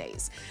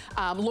holidays.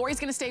 Lori's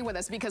gonna stay with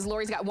us because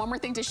Lori's got one more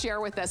thing to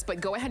share with us,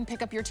 but go ahead and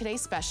pick up your Today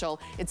Special.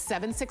 It's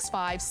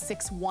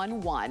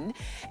 765-611,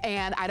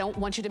 and I don't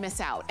want you to miss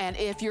out. And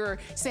if you're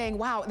saying,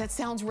 wow, that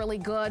sounds really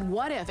good,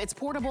 what if it's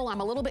portable,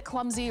 I'm a little bit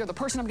clumsy, or the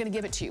person I'm gonna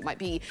give it to might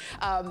be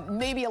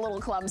maybe a little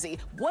clumsy.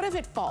 What if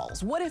it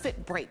falls? What if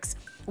it breaks?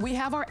 We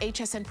have our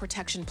HSN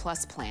Protection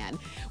Plus plan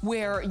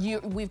where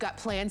we've got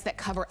plans that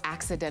cover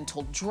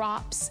accidental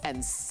drops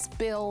and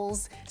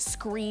spills,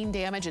 screen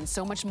damage, and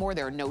so much more.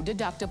 There are no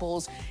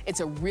deductibles. It's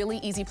a really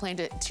easy plan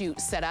to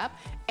set up,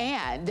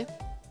 and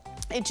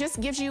it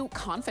just gives you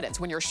confidence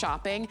when you're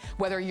shopping,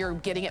 whether you're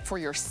getting it for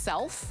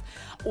yourself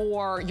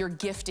or you're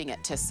gifting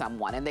it to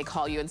someone and they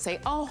call you and say,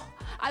 oh,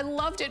 I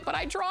loved it, but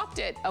I dropped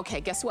it.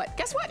 Okay, guess what?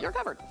 Guess what? You're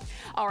covered.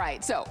 All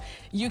right, so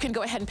you can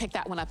go ahead and pick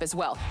that one up as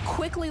well.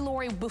 Quickly,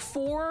 Lori,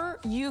 before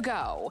you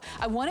go,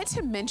 I wanted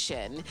to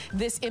mention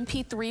this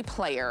MP3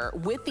 player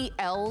with the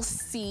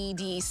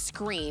LCD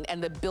screen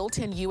and the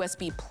built-in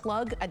USB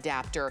plug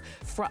adapter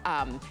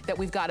that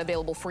we've got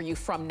available for you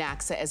from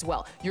NACSA as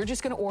well. You're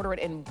just gonna order it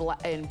in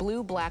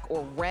blue, black,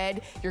 or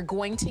red. You're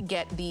going to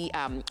get the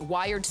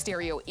wired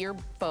stereo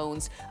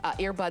earbuds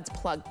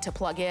to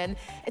plug in.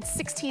 It's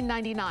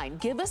 $16.99.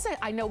 Give us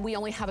I know we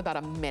only have about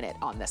a minute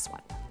on this one.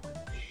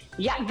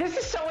 Yeah, this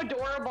is so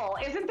adorable.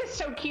 Isn't this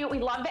so cute? We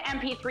love the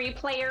MP3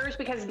 players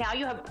because now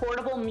you have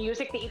portable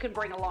music that you can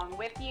bring along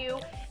with you.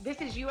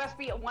 This is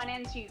USB at one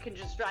end, so you can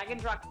just drag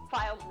and drop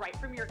files right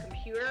from your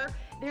computer.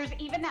 There's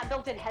even that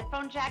built-in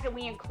headphone jack, and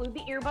we include the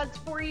earbuds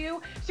for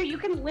you, so you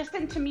can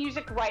listen to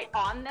music right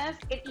on this.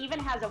 It even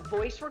has a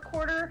voice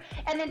recorder.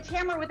 And then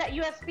Tamara, with that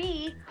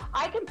USB,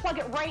 I can plug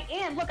it right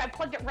in. Look, I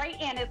plugged it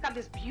right in. It's got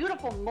this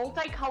beautiful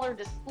multicolor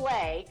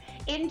display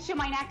into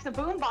my NACSA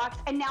boombox,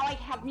 and now I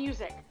have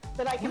music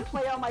that I can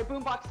play on my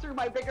boombox through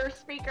my bigger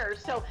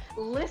speakers. So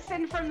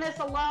listen from this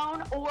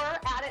alone or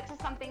add it to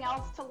something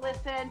else to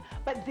listen.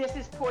 But this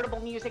is portable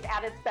music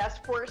at its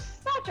best for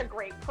such a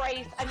great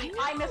price. I mean,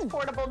 I miss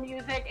portable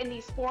music in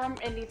these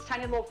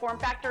tiny little form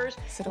factors.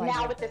 So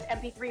now with this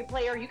MP3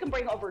 player, you can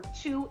bring over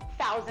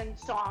 2,000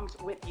 songs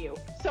with you.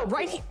 So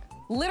right here.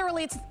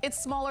 Literally,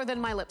 it's smaller than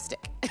my lipstick.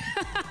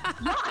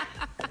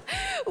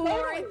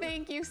 Lori,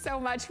 thank you so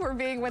much for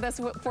being with us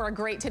for a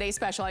great Today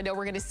Special. I know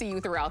we're going to see you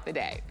throughout the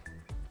day.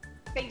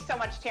 Thanks so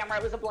much, Tamara.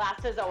 It was a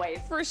blast as always.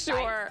 For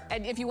sure. Bye.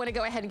 And if you want to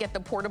go ahead and get the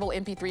portable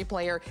MP3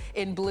 player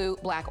in blue,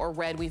 black, or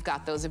red, we've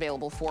got those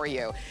available for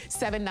you.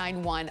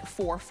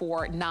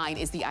 791449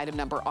 is the item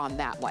number on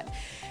that one.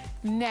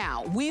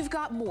 Now, we've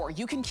got more.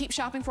 You can keep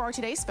shopping for our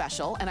Today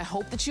Special, and I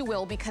hope that you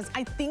will, because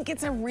I think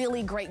it's a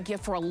really great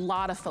gift for a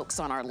lot of folks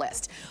on our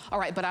list. All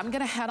right, but I'm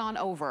gonna head on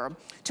over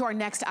to our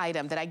next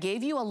item that I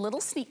gave you a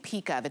little sneak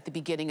peek of at the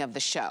beginning of the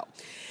show.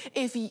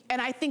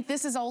 And I think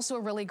this is also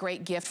a really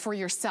great gift for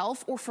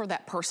yourself or for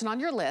that person on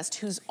your list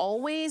who's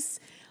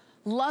always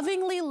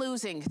lovingly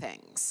losing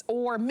things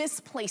or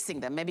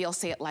misplacing them. Maybe I'll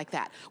say it like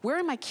that. Where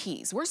are my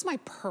keys? Where's my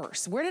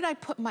purse? Where did I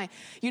put my,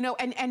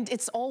 and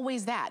it's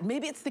always that.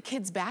 Maybe it's the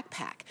kid's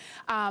backpack.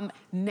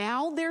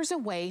 Now there's a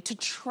way to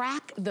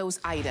track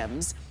those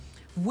items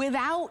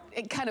without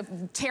kind of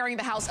tearing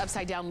the house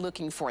upside down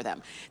looking for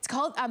them. It's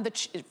called,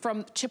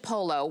 from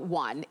Chipolo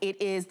One, it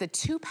is the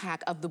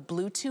 2-pack of the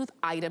Bluetooth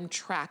item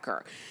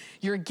tracker.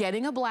 You're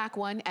getting a black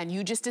one and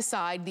you just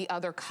decide the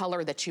other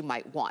color that you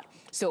might want.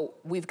 So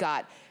we've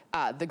got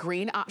the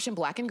green option,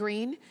 black and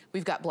green.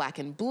 We've got black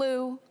and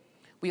blue.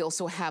 We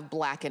also have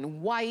black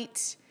and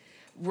white.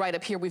 Right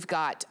up here, we've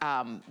got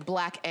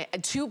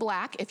two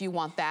black if you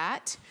want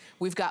that.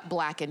 We've got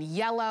black and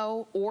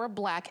yellow or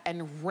black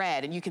and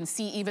red. And you can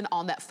see even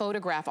on that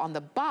photograph on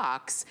the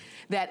box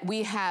that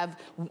we have,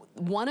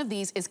 one of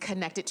these is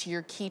connected to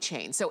your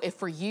keychain. So if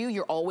for you,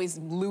 you're always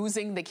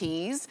losing the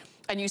keys,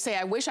 and you say,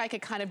 I wish I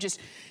could kind of just,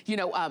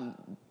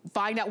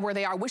 find out where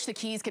they are. I wish the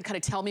keys could kind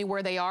of tell me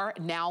where they are.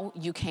 Now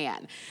you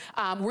can.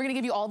 We're gonna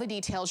give you all the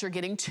details. You're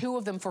getting 2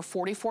 of them for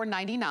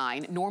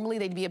 $44.99. Normally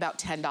they'd be about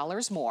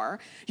 $10 more.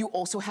 You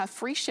also have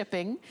free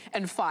shipping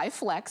and 5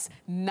 flex,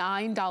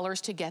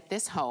 $9 to get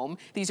this home.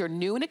 These are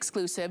new and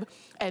exclusive.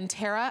 And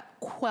Tara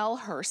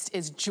Quellhurst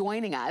is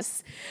joining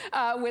us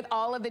with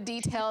all of the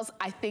details.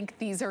 I think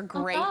these are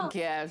great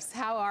gifts.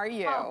 How are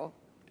you? Oh.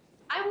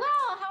 I'm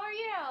well, how are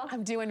you?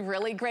 I'm doing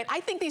really great. I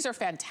think these are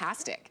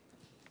fantastic.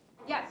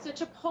 Yeah, so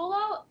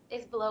Chipolo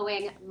is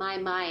blowing my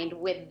mind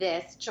with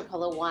this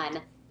Chipolo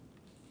One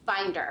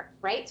finder,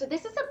 right? So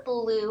this is a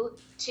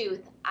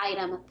Bluetooth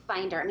item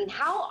finder. I mean,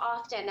 how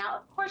often, now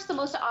of course the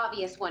most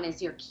obvious one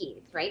is your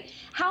keys, right?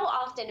 How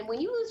often, and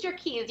when you lose your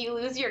keys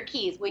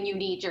when you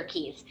need your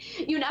keys.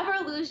 You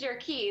never lose your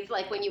keys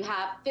like when you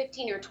have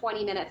 15 or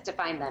 20 minutes to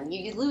find them.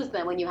 You lose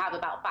them when you have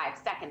about 5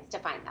 seconds to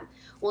find them.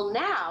 Well,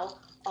 now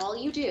all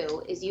you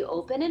do is you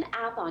open an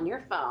app on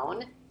your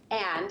phone,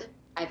 and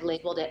I've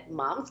labeled it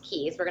Mom's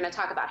Keys. We're going to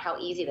talk about how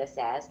easy this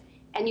is.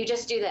 And you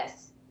just do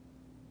this.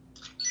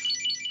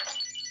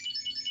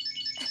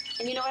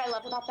 And you know what I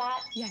love about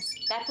that? Yes.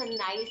 That's a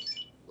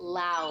nice,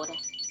 loud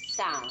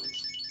sound.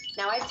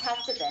 Now I've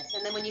tested this,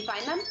 and then when you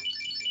find them,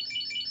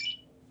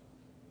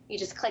 you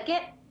just click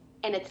it,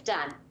 and it's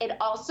done. It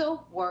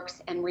also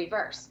works in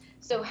reverse.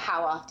 So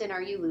how often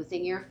are you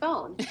losing your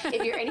phone?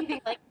 If you're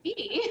anything like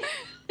me,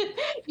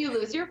 you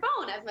lose your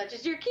phone as much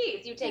as your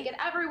keys. You take it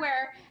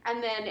everywhere,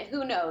 and then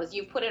who knows?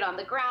 You put it on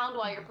the ground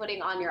while you're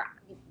putting on your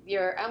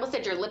I almost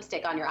said your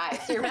lipstick on your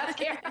eyes, your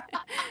mascara.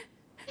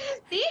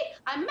 See,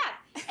 I'm a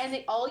mess. And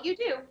then all you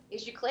do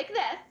is you click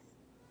this.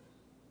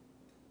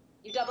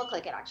 You double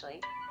click it, actually.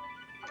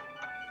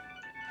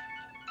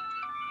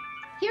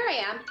 Here I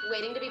am,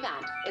 waiting to be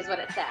found, is what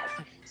it says.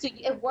 So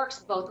it works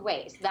both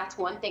ways. That's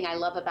one thing I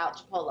love about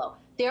Chipolo.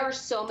 There are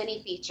so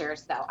many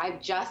features, though.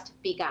 I've just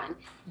begun.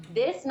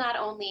 This not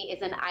only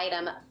is an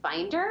item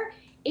finder,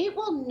 it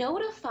will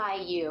notify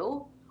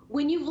you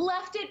when you've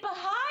left it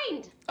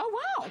behind.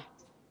 Oh, wow.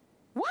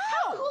 Wow.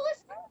 How cool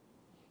is that?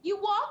 You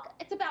walk,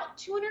 it's about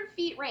 200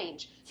 feet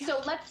range. Yeah.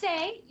 So let's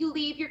say you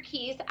leave your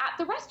keys at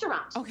the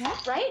restaurant. Okay.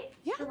 Right?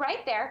 Yeah. You're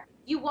right there.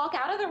 You walk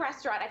out of the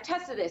restaurant. I've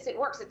tested this. It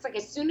works. It's like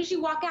as soon as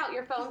you walk out,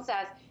 your phone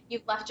says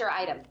you've left your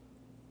item.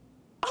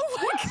 Oh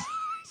my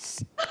gosh.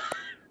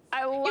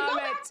 I love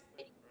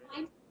it.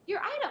 Find your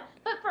item.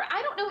 But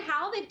I don't know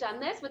how they've done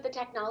this with the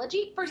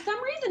technology. For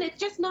some reason, it's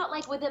just not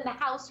like within the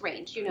house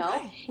range, you know?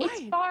 Right,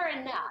 it's far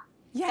enough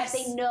that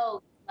they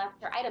know you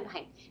left your item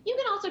behind. You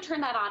can also turn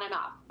that on and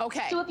off.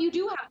 Okay. So if you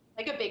do have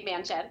like a big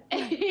mansion,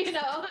 you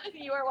know,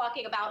 you are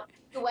walking about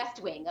the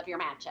west wing of your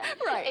mansion.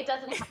 Right. It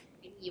doesn't have to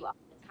ring you up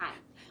all the time.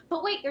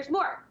 But wait, there's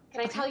more.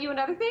 Can I tell you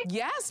another thing?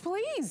 Yes,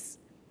 please.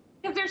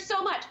 Because there's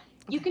so much.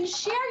 You can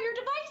share your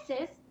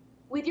devices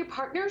with your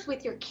partners,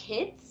 with your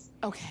kids.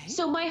 Okay.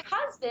 So my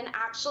husband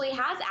actually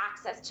has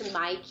access to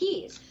my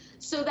keys.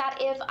 So that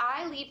if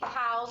I leave the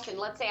house and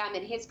let's say I'm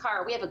in his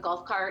car, we have a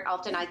golf cart.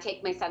 Often I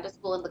take my son to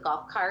school in the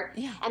golf cart.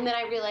 Yeah. And then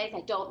I realize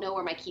I don't know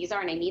where my keys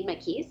are and I need my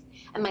keys.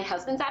 And my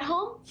husband's at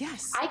home.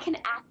 Yes. I can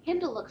ask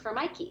him to look for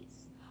my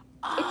keys.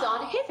 Oh. It's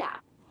on his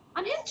app,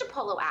 on his Chipolo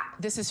Polo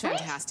app. This is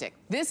fantastic.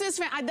 Right? This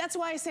is, that's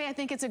why I say I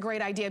think it's a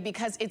great idea,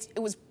 because it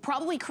was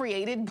probably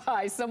created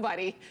by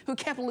somebody who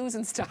kept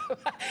losing stuff.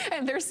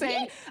 And they're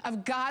saying,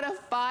 I've got to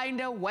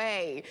find a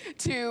way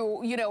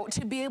to, you know,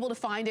 to be able to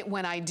find it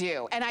when I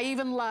do. And I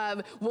even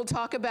love, we'll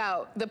talk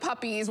about the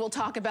puppies, we'll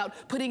talk about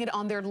putting it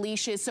on their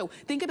leashes. So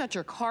think about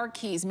your car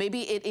keys.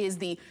 Maybe it is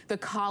the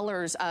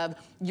collars of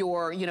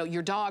your, you know,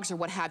 your dogs or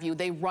what have you.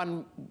 They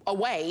run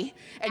away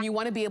and you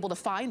want to be able to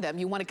find them.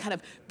 You want to kind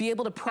of be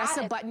able to press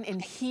a button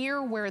and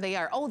hear where they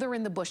are. Oh, they're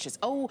in the bushes.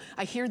 Oh,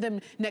 I hear them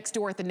next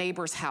door at the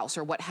neighbor's house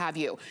or what have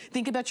you.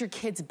 Think about your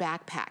kids'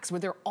 backpacks where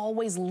they're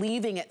always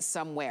leaving it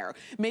somewhere.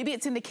 Maybe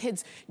it's in the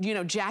kids', you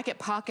know, jacket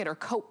pocket or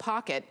coat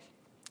pocket.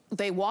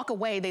 They walk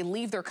away, they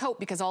leave their coat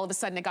because all of a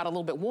sudden it got a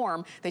little bit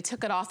warm. They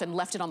took it off and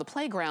left it on the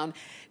playground.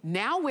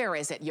 Now where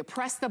is it? You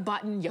press the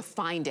button, you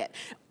find it.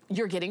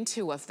 You're getting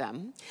 2 of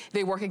them.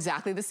 They work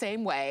exactly the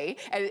same way.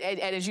 And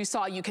as you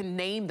saw, you can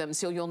name them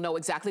so you'll know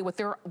exactly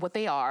what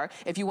they are.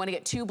 If you want to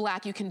get 2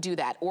 black, you can do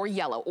that, or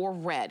yellow, or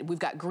red. We've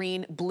got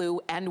green,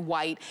 blue, and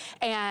white.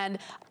 And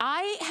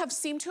I have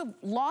seemed to have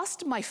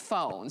lost my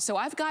phone. So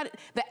I've got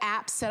the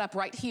app set up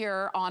right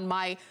here on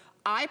my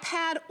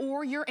iPad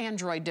or your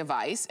Android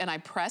device, and I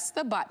press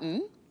the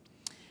button,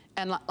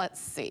 and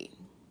let's see.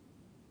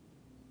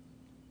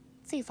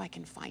 See if I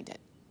can find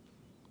it.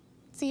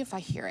 See if I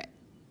hear it.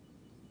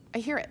 I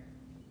hear it.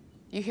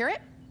 You hear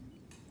it?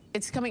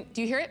 It's coming.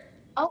 Do you hear it?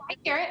 Oh, I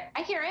hear it.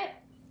 I hear it.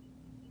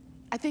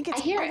 I think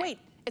it's, wait,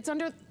 it's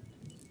under,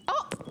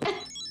 oh, here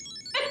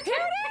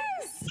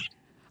it is.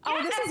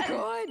 Oh, this is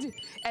good.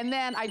 And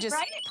then I just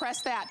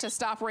press that to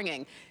stop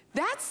ringing.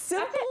 That's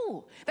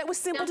simple. That was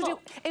simple to do.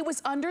 It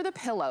was under the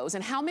pillows.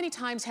 And how many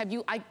times have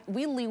you,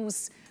 we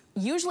lose,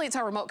 usually it's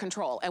our remote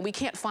control and we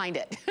can't find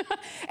it.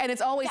 And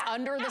it's always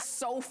under the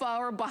sofa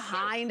or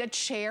behind a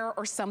chair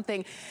or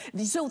something.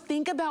 So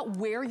think about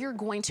where you're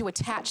going to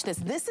attach this.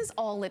 This is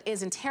all it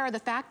is. And Tara, the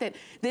fact that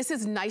this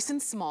is nice and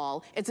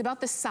small, it's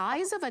about the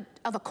size of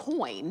a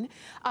coin,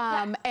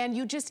 and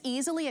you just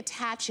easily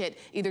attach it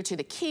either to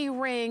the key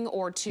ring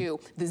or to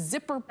the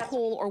zipper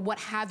pull or what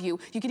have you.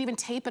 You can even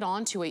tape it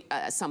onto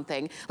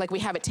something, like we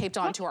have it taped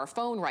onto our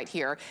phone right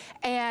here.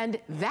 And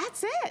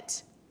that's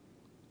it.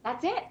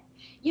 That's it.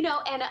 You know,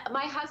 and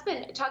my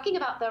husband, talking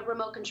about the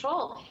remote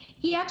control,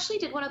 he actually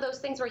did one of those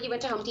things where he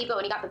went to Home Depot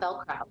and he got the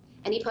Velcro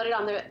and he put it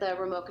on the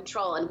remote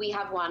control, and we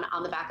have one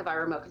on the back of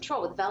our remote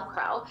control with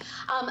Velcro.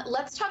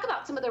 Let's talk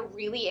about some of the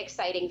really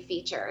exciting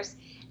features.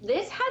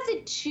 This has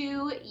a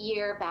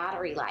 2-year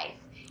battery life.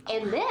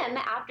 And then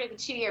after the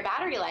 2-year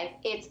battery life,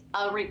 it's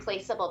a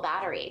replaceable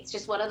battery. It's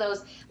just one of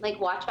those like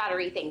watch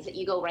battery things that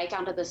you go right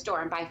down to the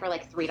store and buy for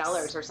like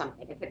 $3 or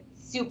something.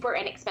 It's super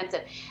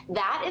inexpensive.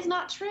 That is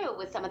not true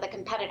with some of the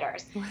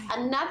competitors. Right.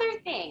 Another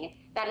thing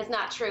that is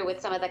not true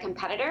with some of the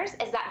competitors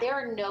is that there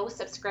are no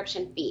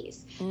subscription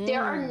fees.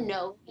 There are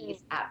no fees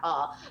at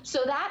all.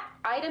 So that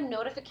item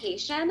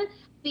notification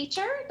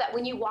feature, that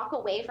when you walk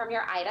away from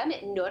your item,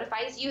 it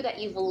notifies you that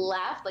you've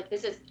left, like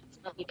this is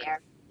there.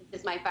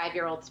 Is my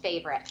 5-year-old's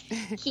favorite.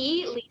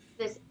 He leaves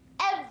this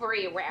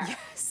everywhere. Yes.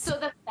 So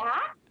the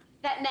fact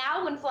that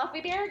now when Fluffy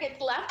Bear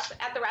gets left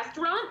at the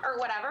restaurant or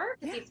whatever,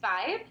 because he's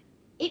 5,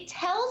 it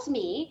tells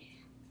me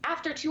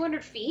after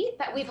 200 feet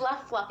that we've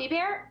left Fluffy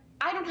Bear.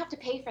 I don't have to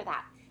pay for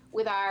that.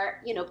 With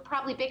our, you know,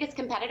 probably biggest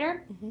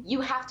competitor, you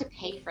have to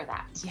pay for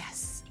that.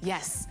 Yes,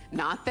 yes,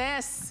 not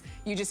this.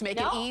 You just make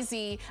it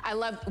easy. I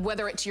love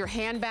whether it's your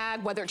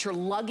handbag, whether it's your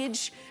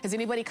luggage. Has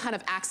anybody kind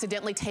of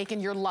accidentally taken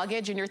your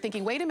luggage and you're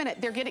thinking, wait a minute,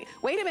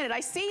 wait a minute, I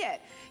see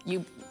it.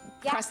 You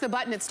press the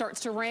button, it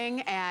starts to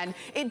ring, and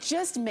it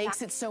just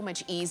makes it so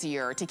much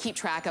easier to keep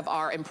track of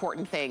our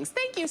important things.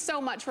 Thank you so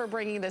much for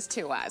bringing this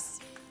to us.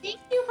 Thank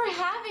you for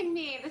having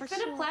me. It's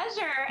been a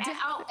pleasure. And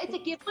it's a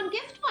gift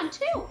one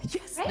too.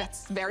 Yes,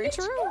 that's very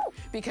true,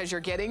 because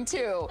you're getting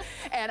 2.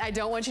 And I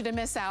don't want you to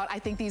miss out. I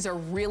think these are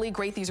really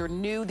great. These are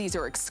new. These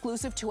are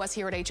exclusive to us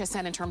here at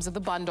HSN in terms of the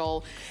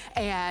bundle.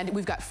 And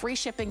we've got free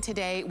shipping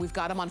today. We've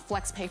got them on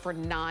FlexPay for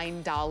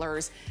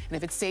 $9. And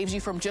if it saves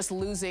you from just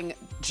losing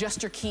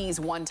just your keys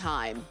one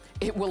time,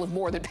 it will have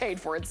more than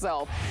paid for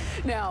itself.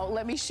 Now,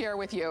 let me share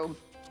with you.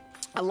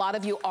 A lot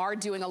of you are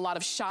doing a lot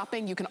of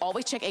shopping. You can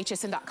always check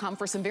hsn.com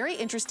for some very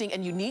interesting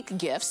and unique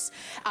gifts.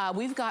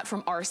 We've got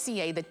from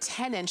RCA the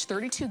 10-inch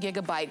 32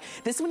 gigabyte.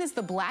 This one is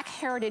the Black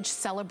Heritage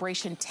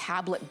Celebration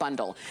Tablet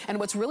Bundle. And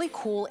what's really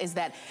cool is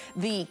that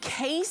the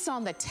case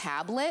on the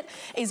tablet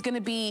is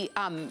gonna be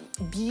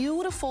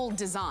beautiful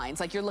designs.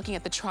 Like you're looking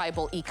at the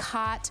tribal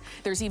ikat.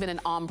 There's even an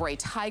ombre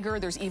tiger.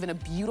 There's even a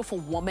beautiful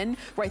woman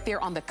right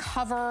there on the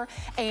cover.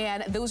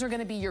 And those are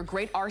gonna be your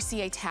great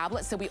RCA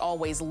tablets that we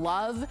always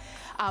love.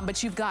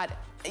 But you've got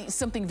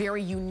something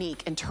very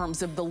unique in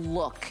terms of the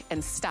look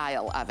and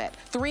style of it.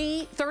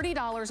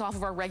 $30 off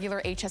of our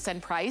regular HSN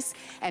price.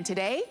 And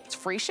today, it's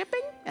free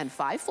shipping and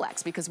 5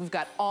 flex, because we've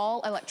got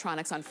all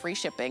electronics on free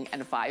shipping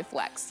and 5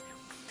 flex.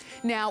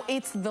 Now,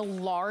 it's the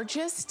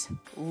largest,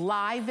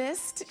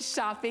 livest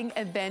shopping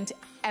event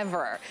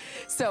ever.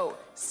 So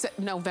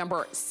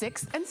November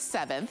 6th and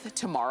 7th,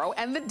 tomorrow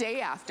and the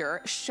day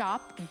after,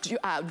 shop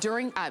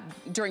during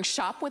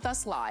Shop With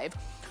Us Live,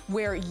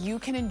 where you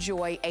can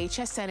enjoy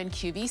HSN and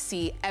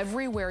QVC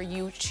everywhere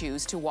you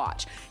choose to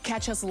watch.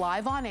 Catch us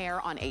live on air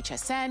on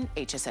HSN,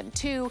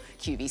 HSN2,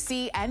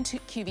 QVC, and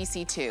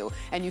QVC2.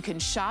 And you can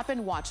shop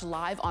and watch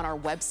live on our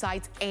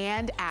websites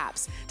and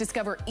apps.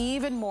 Discover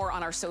even more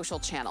on our social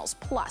channels.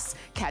 Plus,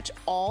 catch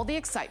all the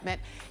excitement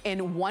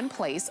in one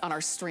place on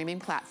our streaming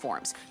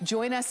platforms.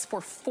 Join us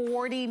for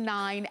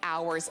 49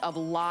 hours of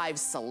live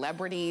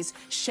celebrities,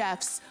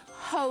 chefs,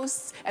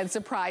 hosts, and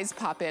surprise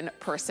pop-in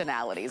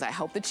personalities. I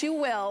hope that you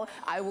will.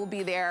 I will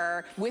be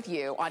there with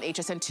you on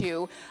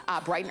HSN2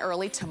 bright and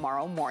early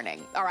tomorrow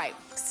morning. All right,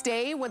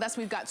 stay with us.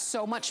 We've got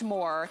so much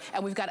more,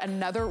 and we've got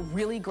another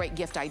really great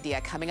gift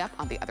idea coming up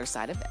on the other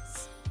side of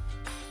this.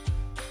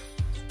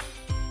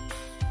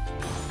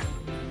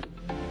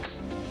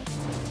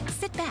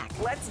 Sit back.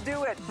 Let's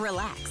do it.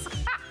 Relax.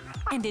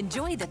 And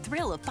enjoy the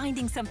thrill of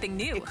finding something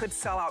new. It could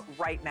sell out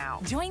right now.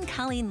 Join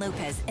Colleen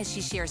Lopez as she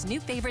shares new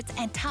favorites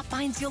and top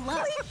finds you'll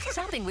love.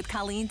 Shopping with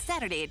Colleen,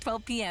 Saturday at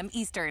 12 p.m.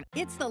 Eastern.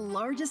 It's the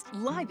largest,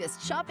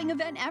 livest shopping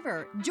event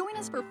ever. Join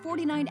us for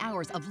 49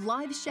 hours of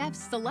live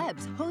chefs,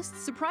 celebs,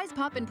 hosts, surprise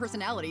pop-in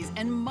personalities,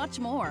 and much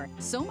more.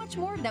 So much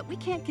more that we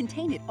can't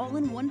contain it all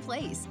in one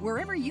place.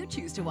 Wherever you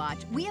choose to watch,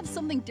 we have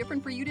something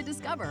different for you to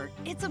discover.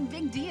 It's a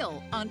big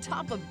deal on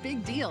top of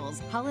big deals.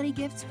 Holiday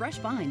gifts, fresh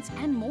finds,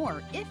 and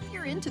more. If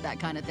you're into that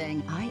kind of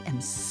thing. I am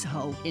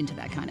so into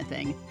that kind of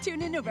thing.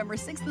 Tune in November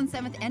 6th and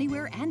 7th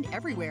anywhere and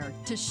everywhere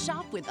to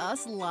Shop With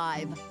Us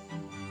Live.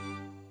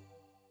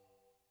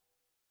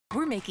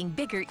 We're making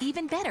bigger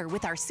even better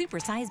with our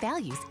supersize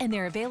values, and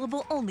they're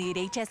available only at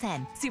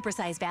HSN.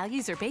 Supersize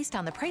values are based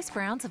on the price per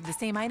ounce of the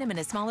same item in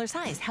a smaller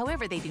size.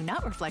 However, they do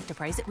not reflect a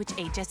price at which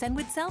HSN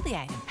would sell the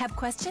item. Have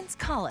questions?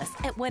 Call us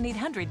at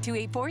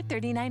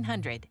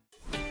 1-800-284-3900.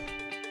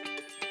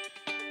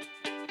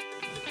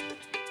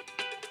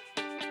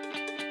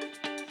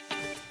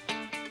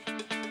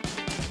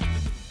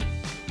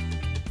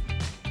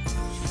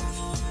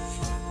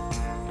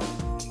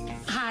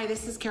 Hi,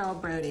 this is Carol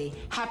Brody.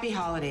 Happy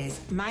holidays.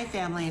 My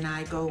family and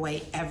I go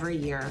away every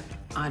year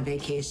on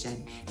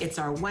vacation. It's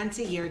our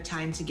once-a-year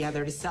time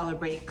together to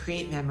celebrate,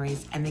 create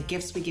memories, and the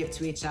gifts we give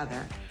to each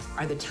other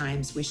are the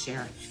times we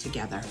share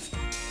together.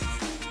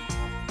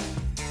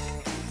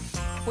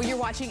 Well, you're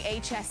watching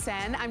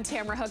HSN. I'm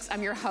Tamara Hooks.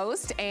 I'm your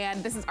host,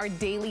 and this is our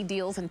Daily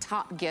Deals and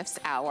Top Gifts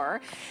Hour.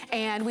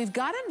 And we've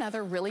got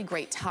another really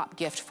great top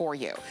gift for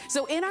you.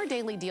 So in our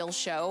Daily Deals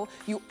show,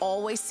 you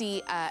always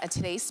see a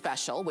Today's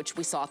Special, which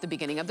we saw at the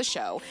beginning of the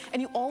show,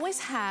 and you always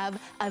have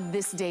a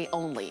This Day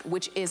Only,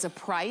 which is a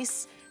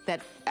price that,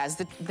 as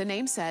the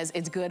name says,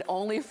 it's good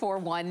only for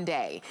one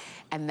day.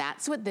 And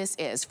that's what this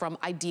is from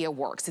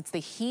IdeaWorks. It's the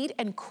Heat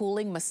and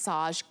Cooling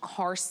Massage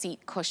Car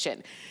Seat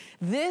Cushion.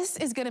 This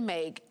is gonna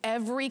make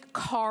every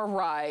car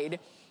ride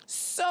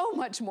so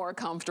much more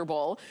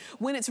comfortable.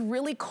 When it's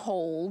really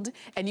cold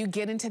and you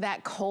get into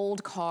that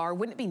cold car,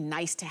 wouldn't it be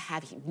nice to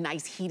have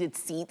nice heated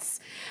seats?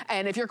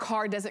 And if your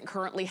car doesn't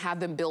currently have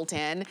them built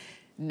in,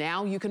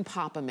 now you can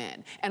pop them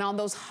in. And on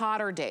those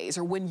hotter days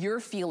or when you're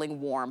feeling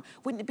warm,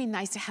 wouldn't it be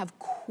nice to have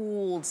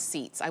cooled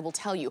seats? I will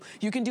tell you,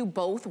 you can do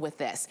both with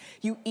this.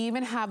 You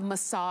even have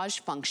massage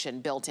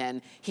function built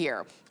in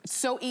here. It's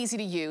so easy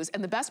to use.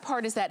 And the best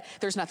part is that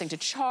there's nothing to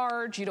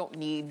charge. You don't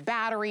need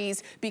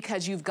batteries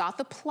because you've got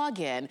the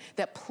plug-in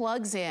that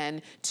plugs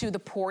in to the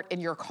port in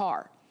your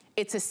car.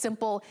 It's as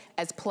simple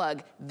as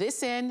plug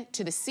this in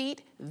to the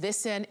seat,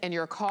 this in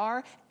your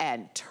car,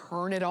 and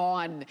turn it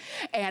on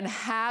and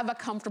have a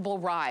comfortable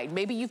ride.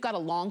 Maybe you've got a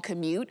long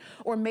commute,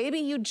 or maybe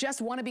you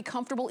just want to be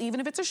comfortable even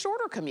if it's a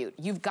shorter commute.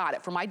 You've got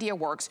it from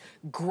IdeaWorks.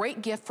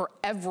 Great gift for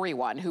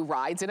everyone who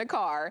rides in a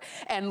car.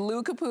 And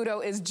Lou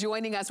Caputo is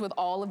joining us with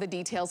all of the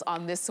details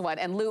on this one.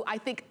 And Lou, I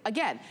think,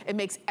 again, it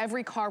makes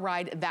every car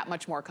ride that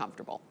much more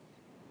comfortable.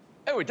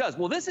 Oh, it does.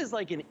 Well, this is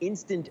like an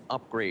instant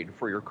upgrade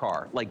for your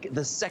car. Like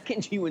the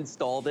second you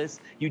install this,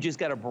 you just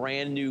got a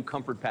brand new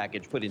comfort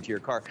package put into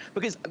your car.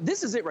 Because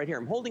this is it right here.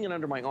 I'm holding it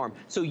under my arm.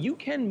 So you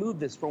can move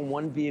this from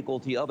one vehicle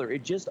to the other.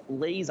 It just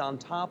lays on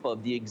top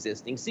of the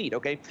existing seat,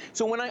 okay?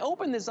 So when I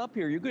open this up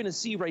here, you're going to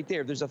see right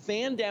there, there's a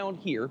fan down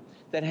here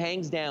that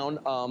hangs down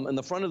in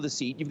the front of the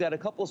seat. You've got a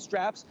couple of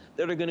straps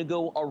that are going to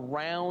go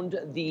around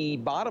the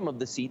bottom of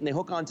the seat, and they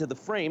hook onto the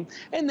frame.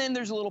 And then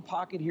there's a little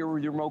pocket here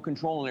with your remote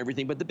control and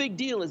everything. But the big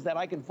deal is that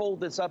I can fold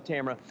this up,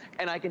 Tamara,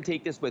 and I can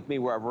take this with me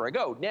wherever I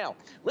go. Now,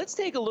 let's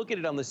take a look at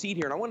it on the seat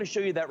here, and I want to show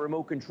you that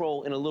remote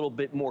control in a little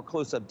bit more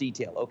close-up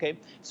detail, okay?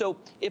 So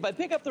if I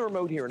pick up the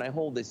remote here and I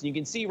hold this, and you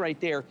can see right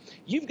there,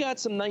 you've got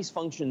some nice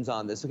functions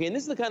on this, okay? And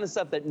this is the kind of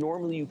stuff that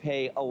normally you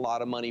pay a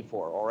lot of money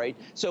for, all right?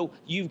 So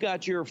you've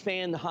got your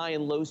fan high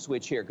and low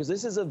switch here, because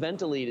this is a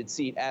ventilated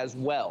seat as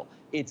well.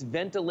 It's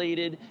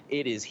ventilated,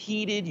 it is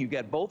heated, you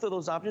get both of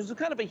those options. It's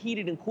kind of a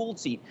heated and cooled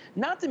seat.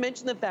 Not to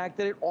mention the fact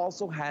that it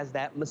also has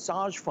that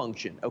massage function.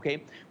 function,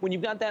 okay? When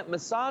you've got that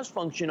massage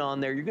function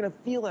on there, you're gonna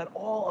feel that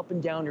all up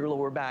and down your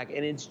lower back,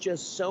 and it's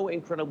just so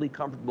incredibly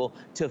comfortable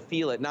to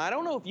feel it. Now, I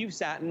don't know if you've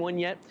sat in one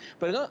yet,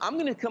 but I'm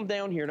gonna come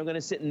down here and I'm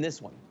gonna sit in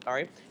this one, all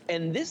right?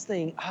 And this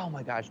thing, oh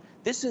my gosh,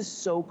 this is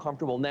so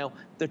comfortable. Now,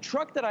 the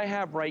truck that I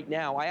have right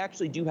now, I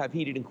actually do have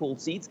heated and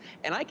cooled seats,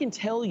 and I can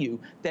tell you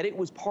that it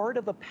was part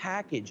of a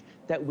package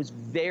that was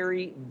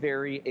very,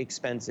 very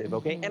expensive,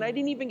 okay? And I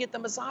didn't even get the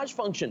massage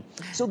function.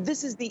 So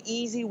this is the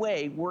easy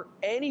way where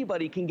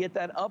anybody can get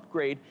that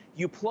upgrade.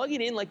 You plug it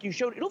in like you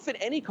showed, it'll fit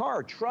any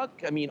car,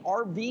 truck, I mean,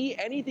 RV,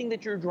 anything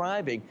that you're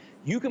driving.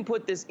 You can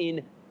put this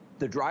in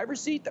the driver's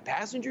seat, the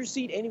passenger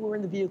seat, anywhere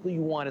in the vehicle you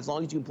want, as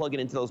long as you can plug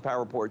it into those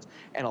power ports.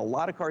 And a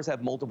lot of cars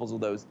have multiples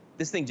of those.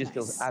 This thing just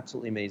feels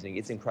absolutely amazing.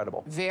 It's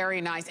incredible. Very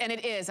nice. And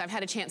it is. I've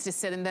had a chance to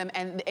sit in them,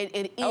 and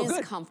it is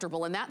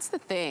comfortable. And that's the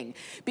thing,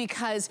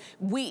 because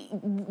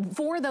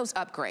for those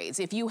upgrades,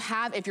 if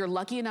you're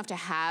lucky enough to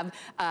have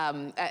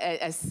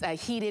a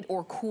heated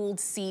or cooled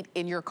seat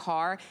in your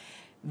car,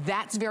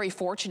 that's very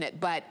fortunate.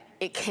 But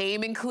it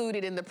came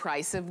included in the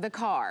price of the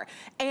car.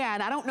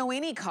 And I don't know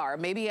any car,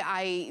 maybe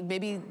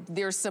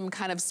there's some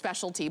kind of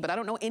specialty, but I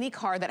don't know any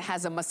car that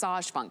has a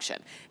massage function.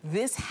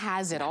 This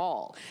has it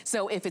all.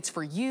 So if it's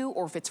for you,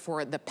 or if it's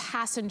for the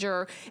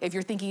passenger, if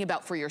you're thinking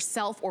about for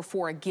yourself, or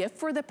for a gift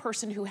for the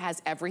person who has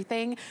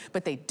everything,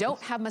 but they don't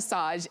have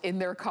massage in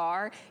their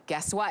car,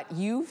 guess what?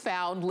 You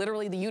found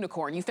literally the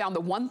unicorn. You found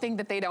the one thing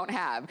that they don't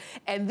have.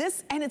 And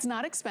it's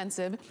not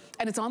expensive,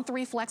 and it's on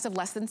 3 flex of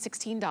less than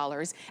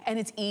 $16, and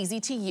it's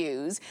easy to use.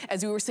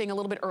 As we were saying a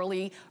little bit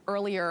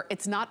earlier,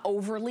 it's not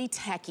overly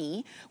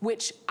techy,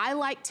 which I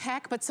like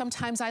tech, but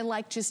sometimes I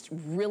like just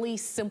really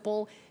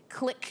simple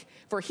click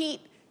for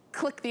heat,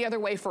 click the other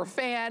way for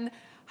fan,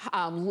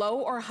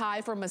 low or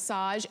high for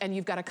massage, and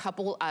you've got a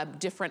couple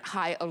different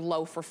high or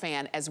low for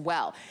fan as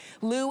well.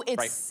 Lou,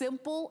 it's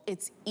simple,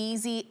 it's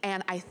easy,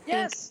 and I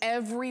think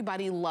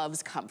everybody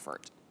loves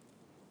comfort.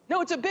 No,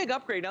 it's a big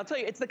upgrade. I'll tell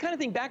you, it's the kind of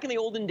thing back in the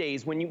olden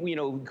days when you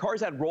know,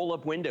 cars had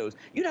roll-up windows.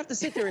 You'd have to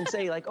sit there and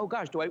say like, oh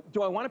gosh, do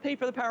I want to pay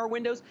for the power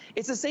windows?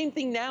 It's the same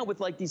thing now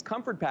with like these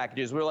comfort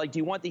packages where like, do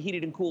you want the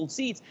heated and cooled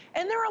seats?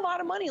 And they're a lot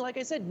of money. Like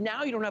I said,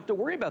 now you don't have to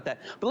worry about that.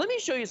 But let me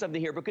show you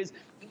something here, because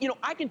you know,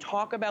 I can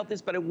talk about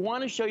this, but I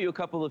want to show you a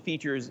couple of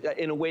features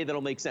in a way that'll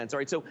make sense. All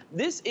right, so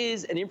this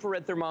is an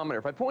infrared thermometer.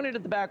 If I point it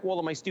at the back wall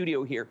of my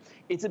studio here,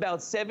 it's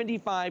about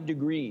 75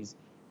 degrees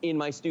in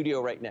my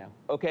studio right now,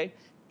 okay?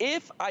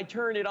 If I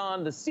turn it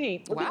on the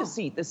seat, look at the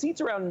seat. The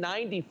seat's around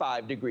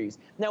 95 degrees.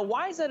 Now,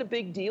 why is that a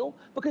big deal?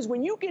 Because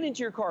when you get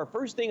into your car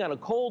first thing on a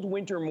cold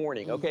winter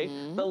morning, okay,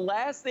 the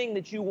last thing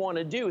that you want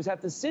to do is have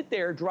to sit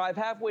there, drive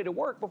halfway to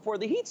work before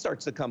the heat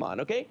starts to come on,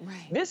 okay?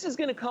 This is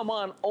going to come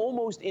on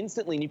almost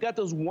instantly, and you've got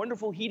those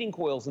wonderful heating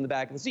coils in the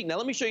back of the seat. Now,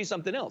 let me show you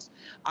something else.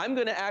 I'm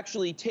going to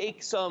actually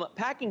take some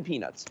packing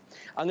peanuts.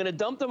 I'm going to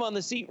dump them on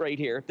the seat right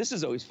here. This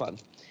is always fun.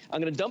 I'm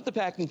going to dump the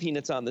packing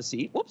peanuts on the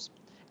seat. Whoops.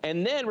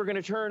 And then we're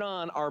gonna turn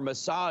on our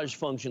massage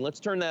function.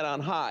 Let's turn that on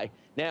high.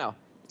 Now,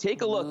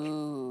 take a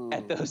look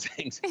at those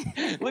things.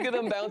 Look at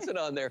them bouncing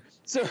on there.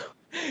 So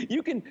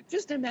you can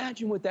just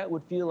imagine what that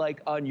would feel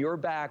like on your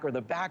back or the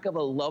back of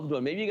a loved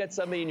one. Maybe you got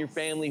somebody in your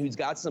family who's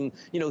got some,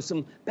 you know,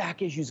 some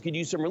back issues, could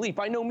use some relief.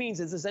 By no means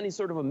is this any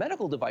sort of a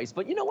medical device,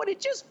 but you know what? It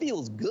just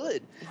feels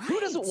good.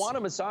 Who doesn't want a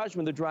massage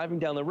when they're driving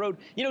down the road?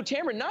 You know,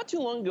 Tamara, not too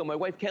long ago, my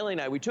wife Kelly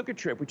and I, we took a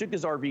trip. We took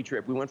this RV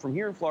trip. We went from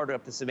here in Florida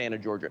up to Savannah,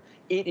 Georgia.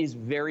 It is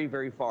very,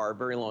 very far, a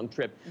very long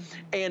trip.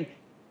 And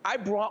I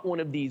brought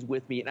one of these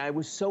with me, and I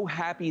was so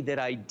happy that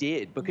I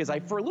did, because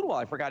for a little while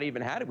I forgot I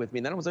even had it with me,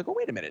 and then I was like, oh,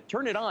 wait a minute,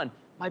 turn it on.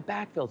 My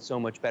back felt so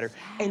much better.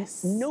 And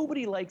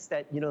nobody likes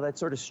that, you know, that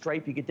sort of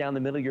stripe you get down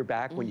the middle of your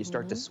back when you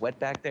start to sweat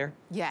back there.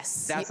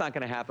 Yes. That's not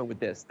gonna happen with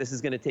this. This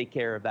is gonna take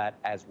care of that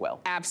as well.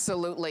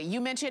 Absolutely.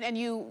 You mentioned, and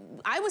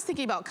I was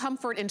thinking about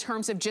comfort in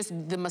terms of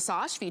just the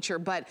massage feature,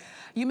 but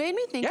you made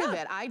me think of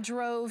it. I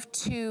drove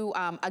to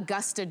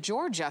Augusta,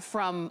 Georgia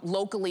from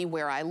locally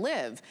where I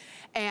live.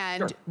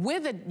 And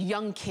with a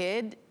young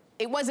kid,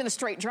 it wasn't a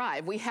straight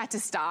drive. We had to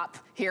stop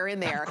here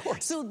and there.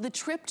 So the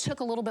trip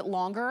took a little bit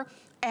longer.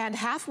 And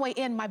halfway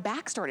in, my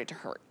back started to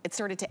hurt. It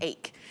started to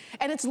ache.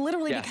 And it's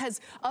literally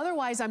because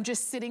otherwise I'm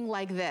just sitting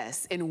like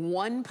this in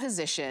one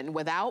position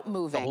without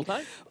moving. The whole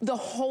time? The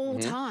whole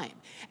time.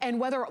 And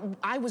whether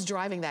I was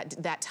driving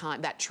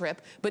that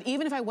trip, but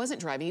even if I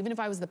wasn't driving, even if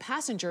I was the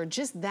passenger,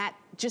 just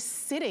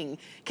sitting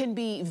can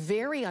be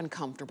very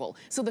uncomfortable.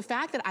 So the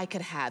fact that I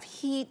could have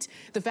heat,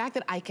 the fact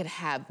that I could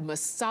have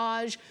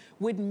massage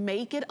would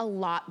make it a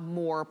lot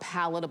more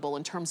palatable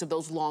in terms of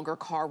those longer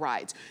car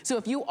rides. So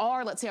if you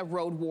are, let's say, a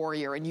road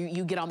warrior and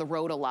you get on the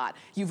road a lot,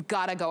 you've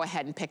got to go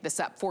ahead and pick this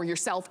up for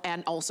yourself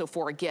and also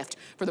for a gift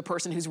for the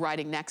person who's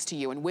riding next to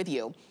you and with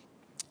you.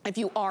 if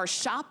you are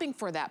shopping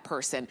for that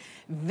person,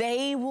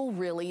 they will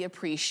really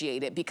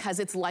appreciate it because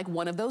it's like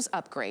one of those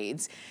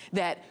upgrades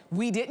that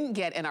we didn't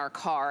get in our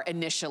car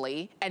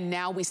initially, and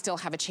now we still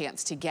have a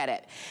chance to get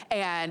it.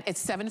 And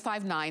it's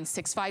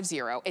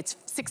 $759-650. It's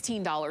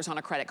 $16 on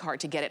a credit card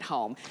to get it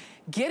home.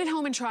 Get it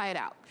home and try it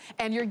out.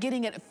 And you're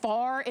getting it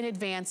far in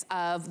advance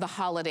of the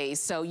holidays,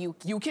 so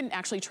you can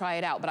actually try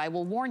it out. But I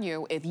will warn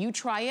you, if you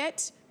try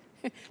it,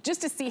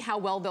 just to see how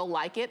well they'll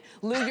like it,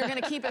 Lou, you're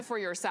gonna keep it for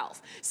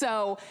yourself.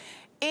 So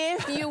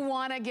if you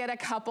wanna get a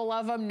couple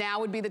of them, now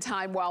would be the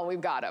time while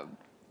we've got them.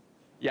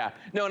 Yeah,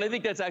 no, and I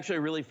think that's actually a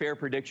really fair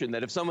prediction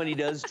that if somebody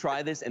does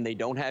try this and they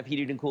don't have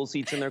heated and cooled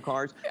seats in their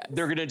cars,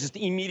 they're gonna just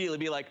immediately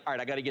be like, all right,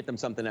 I gotta get them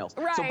something else.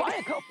 Right. So buy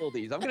a couple of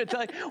these. I'm gonna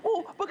tell you,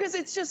 well, because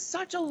it's just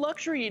such a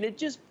luxury and it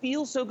just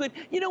feels so good.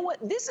 You know what?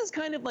 This is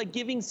kind of like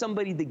giving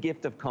somebody the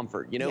gift of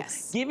comfort, you know?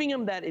 Yes. Giving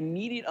them that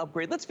immediate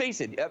upgrade. Let's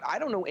face it, I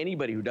don't know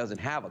anybody who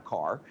doesn't have a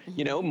car.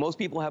 You know, most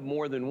people have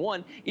more than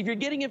one. If you're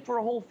getting it for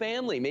a whole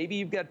family, maybe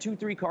you've got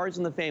 2-3 cars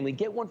in the family,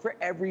 get one for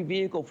every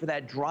vehicle for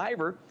that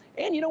driver.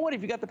 And you know what,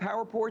 if you got the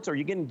power ports or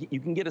you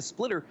can get a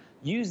splitter,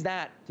 use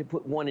that to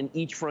put one in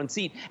each front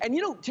seat. And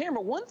you know,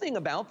 Tamara, one thing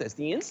about this,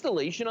 the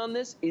installation on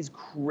this is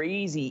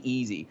crazy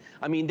easy.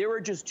 I mean, there are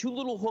just 2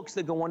 little hooks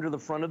that go under the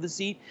front of the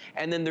seat,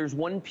 and then there's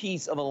 1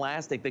 piece of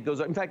elastic that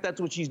goes, in fact,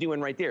 that's what she's doing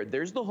right there.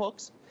 There's the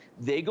hooks.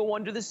 They go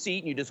under the seat,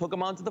 and you just hook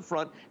them onto the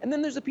front, and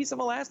then there's a piece of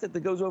elastic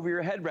that goes over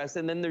your headrest,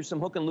 and then there's some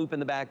hook and loop in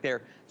the back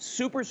there.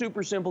 Super,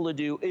 super simple to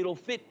do. It'll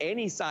fit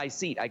any size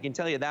seat. I can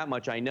tell you that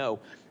much, I know.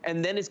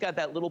 And then it's got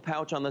that little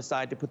pouch on the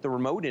side to put the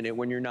remote in it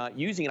when you're not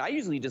using it. I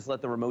usually just let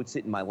the remote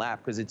sit in my lap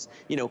because it's,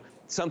 you know,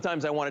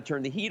 sometimes I want to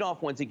turn the heat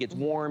off once it gets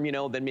warm, you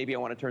know, then maybe I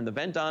want to turn the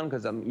vent on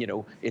because I'm, you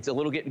know, it's a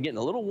little getting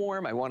a little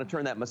warm. I want to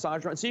turn that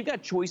massager on. So you've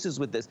got choices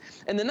with this.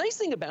 And the nice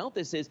thing about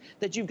this is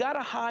that you've got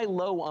a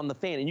high-low on the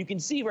fan. And you can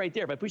see right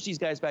there, if I push these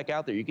guys back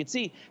out there, you can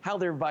see how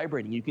they're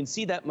vibrating. You can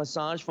see that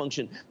massage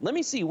function. Let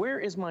me see, where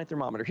is my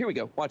thermometer? Here we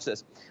go, watch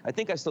this. I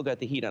think I still got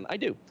the heat on. I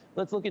do.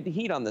 Let's look at the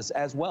heat on this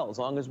as well, as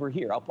long as we're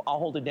here. I'll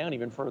hold it down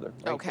even further.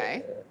 Right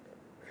okay. There.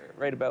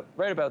 Right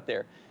about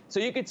there. So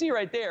you can see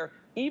right there,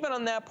 even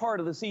on that part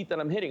of the seat that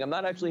I'm hitting, I'm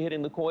not actually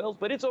hitting the coils,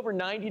 but it's over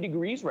 90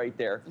 degrees right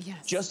there,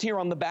 yes. Just here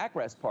on the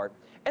backrest part.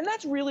 And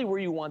that's really where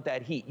you want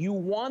that heat. You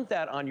want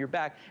that on your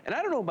back. And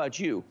I don't know about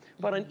you,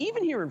 but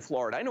even here in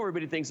Florida, I know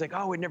everybody thinks like,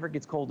 oh, it never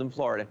gets cold in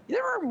Florida.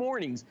 There are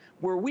mornings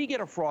where we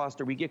get a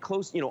frost or we get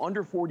close, you know,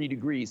 under 40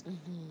 degrees.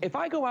 If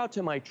I go out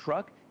to my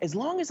truck, as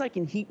long as I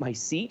can heat my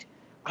seat,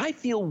 I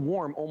feel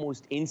warm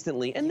almost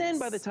instantly. And then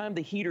by the time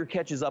the heater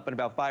catches up in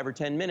about 5 or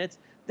 10 minutes,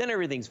 then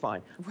everything's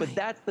fine. Right. But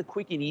that's the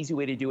quick and easy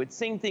way to do it.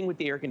 Same thing with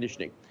the air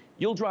conditioning.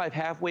 You'll drive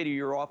halfway to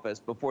your office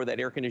before that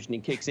air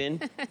conditioning kicks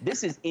in.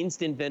 This is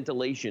instant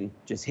ventilation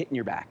just hitting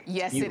your back.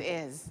 Yes, it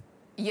is.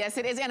 Yes,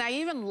 it is. And I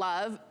even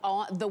love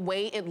the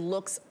way it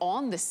looks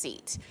on the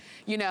seat,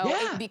 you know,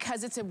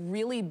 because it's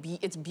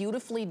it's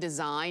beautifully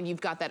designed.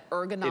 You've got that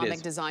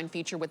ergonomic design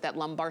feature with that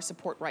lumbar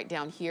support right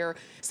down here.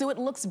 So it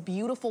looks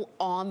beautiful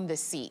on the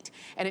seat.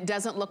 And it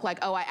doesn't look like,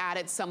 oh, I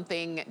added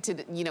something to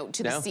the, you know,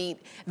 to the seat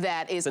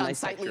that is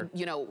unsightly.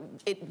 You know,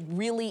 it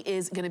really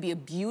is going to be a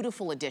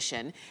beautiful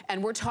addition.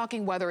 And we're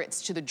talking whether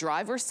it's to the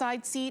driver's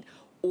side seat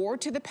or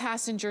to the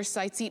passenger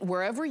side seat,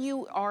 wherever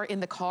you are in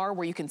the car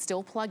where you can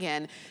still plug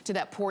in to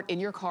that port in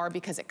your car,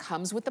 because it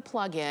comes with the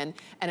plug-in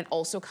and it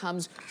also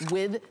comes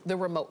with the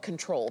remote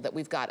control that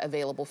we've got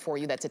available for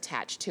you that's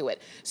attached to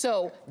it.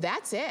 So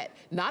that's it.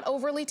 Not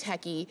overly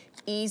techy,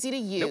 easy to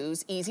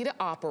use, easy to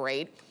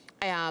operate.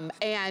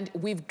 And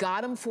we've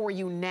got them for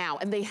you now.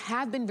 And they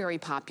have been very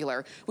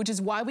popular, which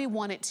is why we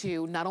wanted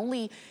to not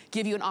only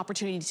give you an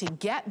opportunity to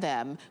get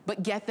them,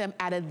 but get them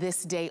at a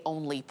this day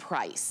only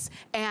price.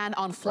 And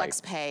on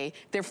FlexPay,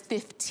 they're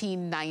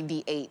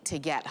 $15.98 to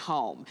get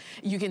home.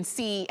 You can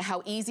see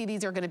how easy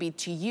these are gonna be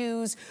to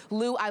use.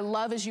 Lou, I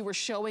love as you were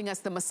showing us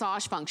the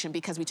massage function,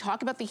 because we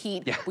talk about the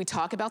heat, we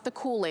talk about the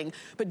cooling,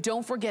 but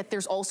don't forget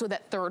there's also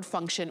that third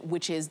function,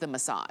 which is the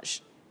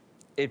massage.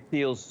 It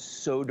feels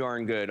so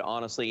darn good,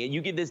 honestly. And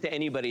you give this to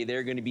anybody,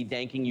 they're going to be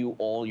thanking you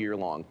all year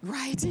long.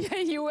 Right, yeah,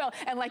 you will.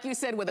 And like you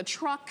said, with a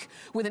truck,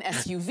 with an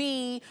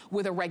SUV,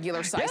 with a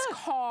regular size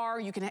car,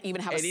 you can even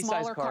have a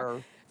smaller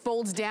car.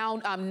 Folds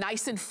down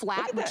nice and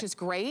flat, which is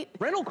great.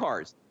 Rental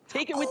cars.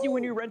 Take it with you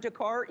when you rent a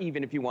car,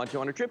 even if you want to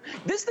on a trip.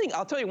 This thing,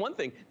 I'll tell you one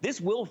thing,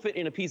 this will fit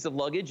in a piece of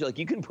luggage. Like,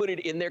 you can put it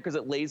in there because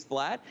it lays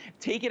flat.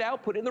 Take it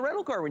out, put it in the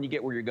rental car when you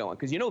get where you're going,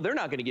 because you know they're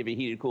not going to give you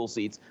heated, cool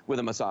seats with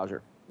a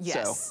massager.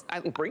 Yes.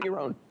 So, bring your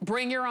own.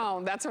 Bring your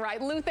own, that's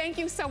right. Lou, thank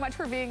you so much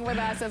for being with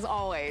us, as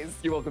always.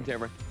 You're welcome,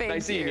 Tamara.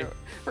 Nice seeing you.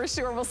 For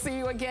sure, we'll see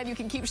you again. You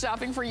can keep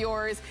shopping for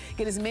yours.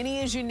 Get as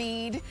many as you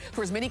need,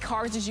 for as many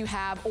cars as you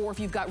have, or if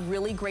you've got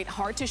really great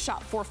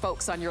hard-to-shop-for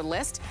folks on your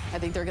list, I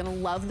think they're gonna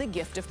love the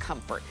gift of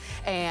comfort.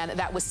 And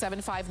that was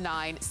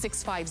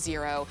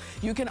 $759-650.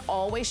 You can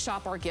always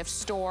shop our gift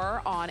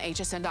store on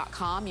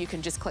hsn.com. You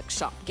can just click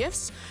Shop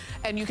Gifts,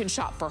 and you can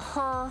shop for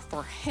her,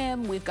 for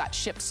him. We've got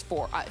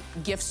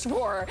gifts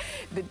for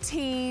for the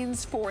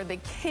teens, for the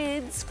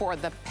kids, for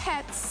the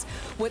pets,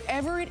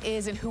 whatever it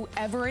is and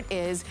whoever it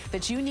is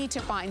that you need to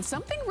find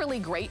something really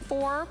great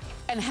for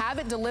and have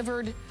it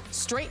delivered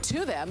straight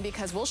to them,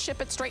 because we'll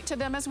ship it straight to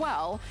them as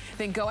well,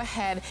 then go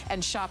ahead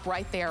and shop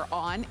right there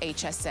on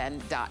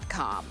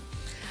hsn.com.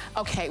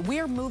 Okay,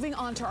 we're moving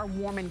on to our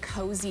warm and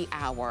cozy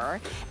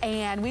hour,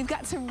 and we've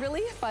got some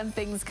really fun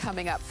things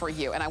coming up for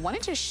you. And I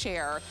wanted to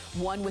share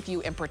one with you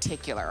in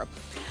particular,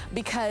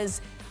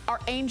 because our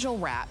angel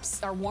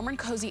wraps, our warm and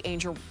cozy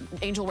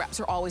angel wraps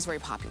are always very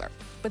popular.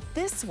 But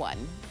this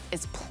one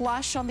is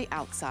plush on the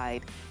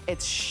outside,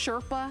 it's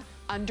Sherpa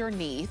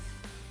underneath,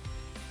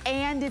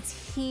 and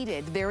it's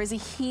heated. There is a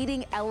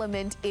heating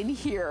element in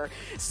here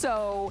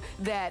so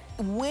that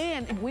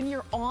when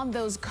you're on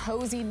those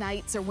cozy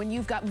nights, or when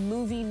you've got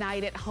movie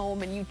night at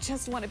home and you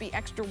just want to be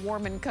extra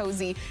warm and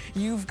cozy,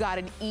 you've got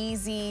an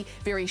easy,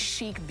 very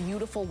chic,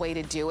 beautiful way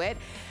to do it.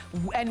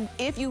 And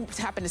if you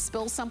happen to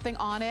spill something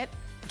on it,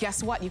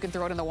 guess what? You can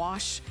throw it in the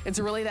wash. It's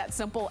really that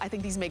simple. I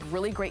think these make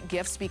really great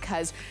gifts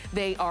because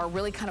they are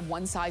really kind of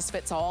one size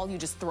fits all. You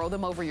just throw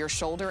them over your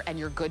shoulder and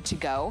you're good to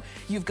go.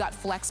 You've got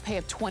flex pay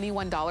of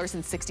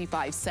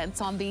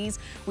 $21.65 on these.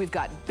 We've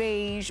got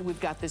beige. We've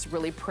got this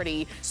really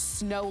pretty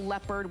snow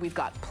leopard. We've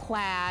got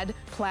plaid.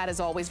 Plaid is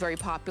always very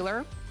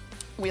popular.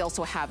 We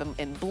also have them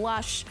in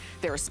blush,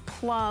 there's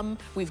plum,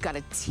 we've got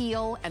a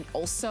teal, and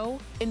also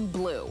in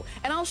blue.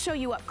 And I'll show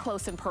you up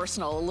close and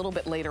personal a little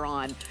bit later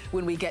on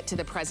when we get to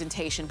the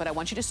presentation, but I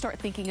want you to start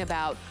thinking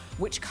about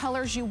which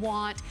colors you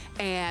want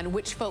and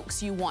which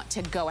folks you want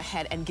to go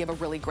ahead and give a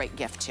really great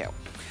gift to.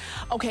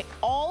 Okay,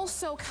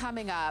 also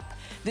coming up,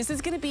 this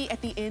is gonna be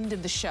at the end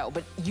of the show,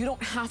 but you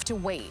don't have to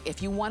wait.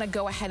 If you wanna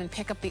go ahead and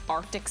pick up the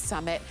Arctic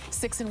Summit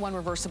 6-in-1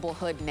 reversible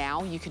hood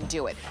now, you can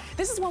do it.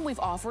 This is one we've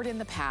offered in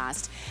the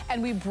past,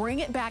 and we bring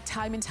it back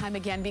time and time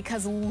again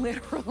because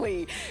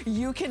literally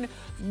you can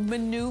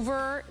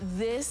maneuver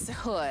this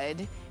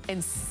hood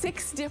in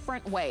 6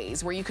 different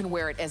ways, where you can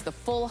wear it as the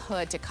full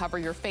hood to cover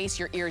your face,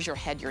 your ears, your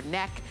head, your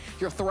neck,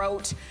 your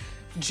throat.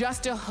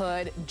 Just a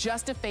hood,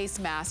 just a face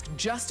mask,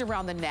 just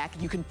around the neck.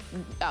 You can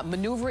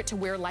maneuver it to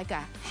wear like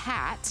a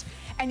hat,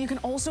 and you can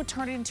also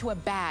turn it into a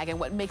bag. And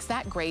what makes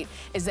that great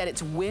is that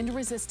it's wind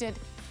resistant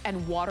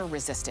and water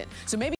resistant. So maybe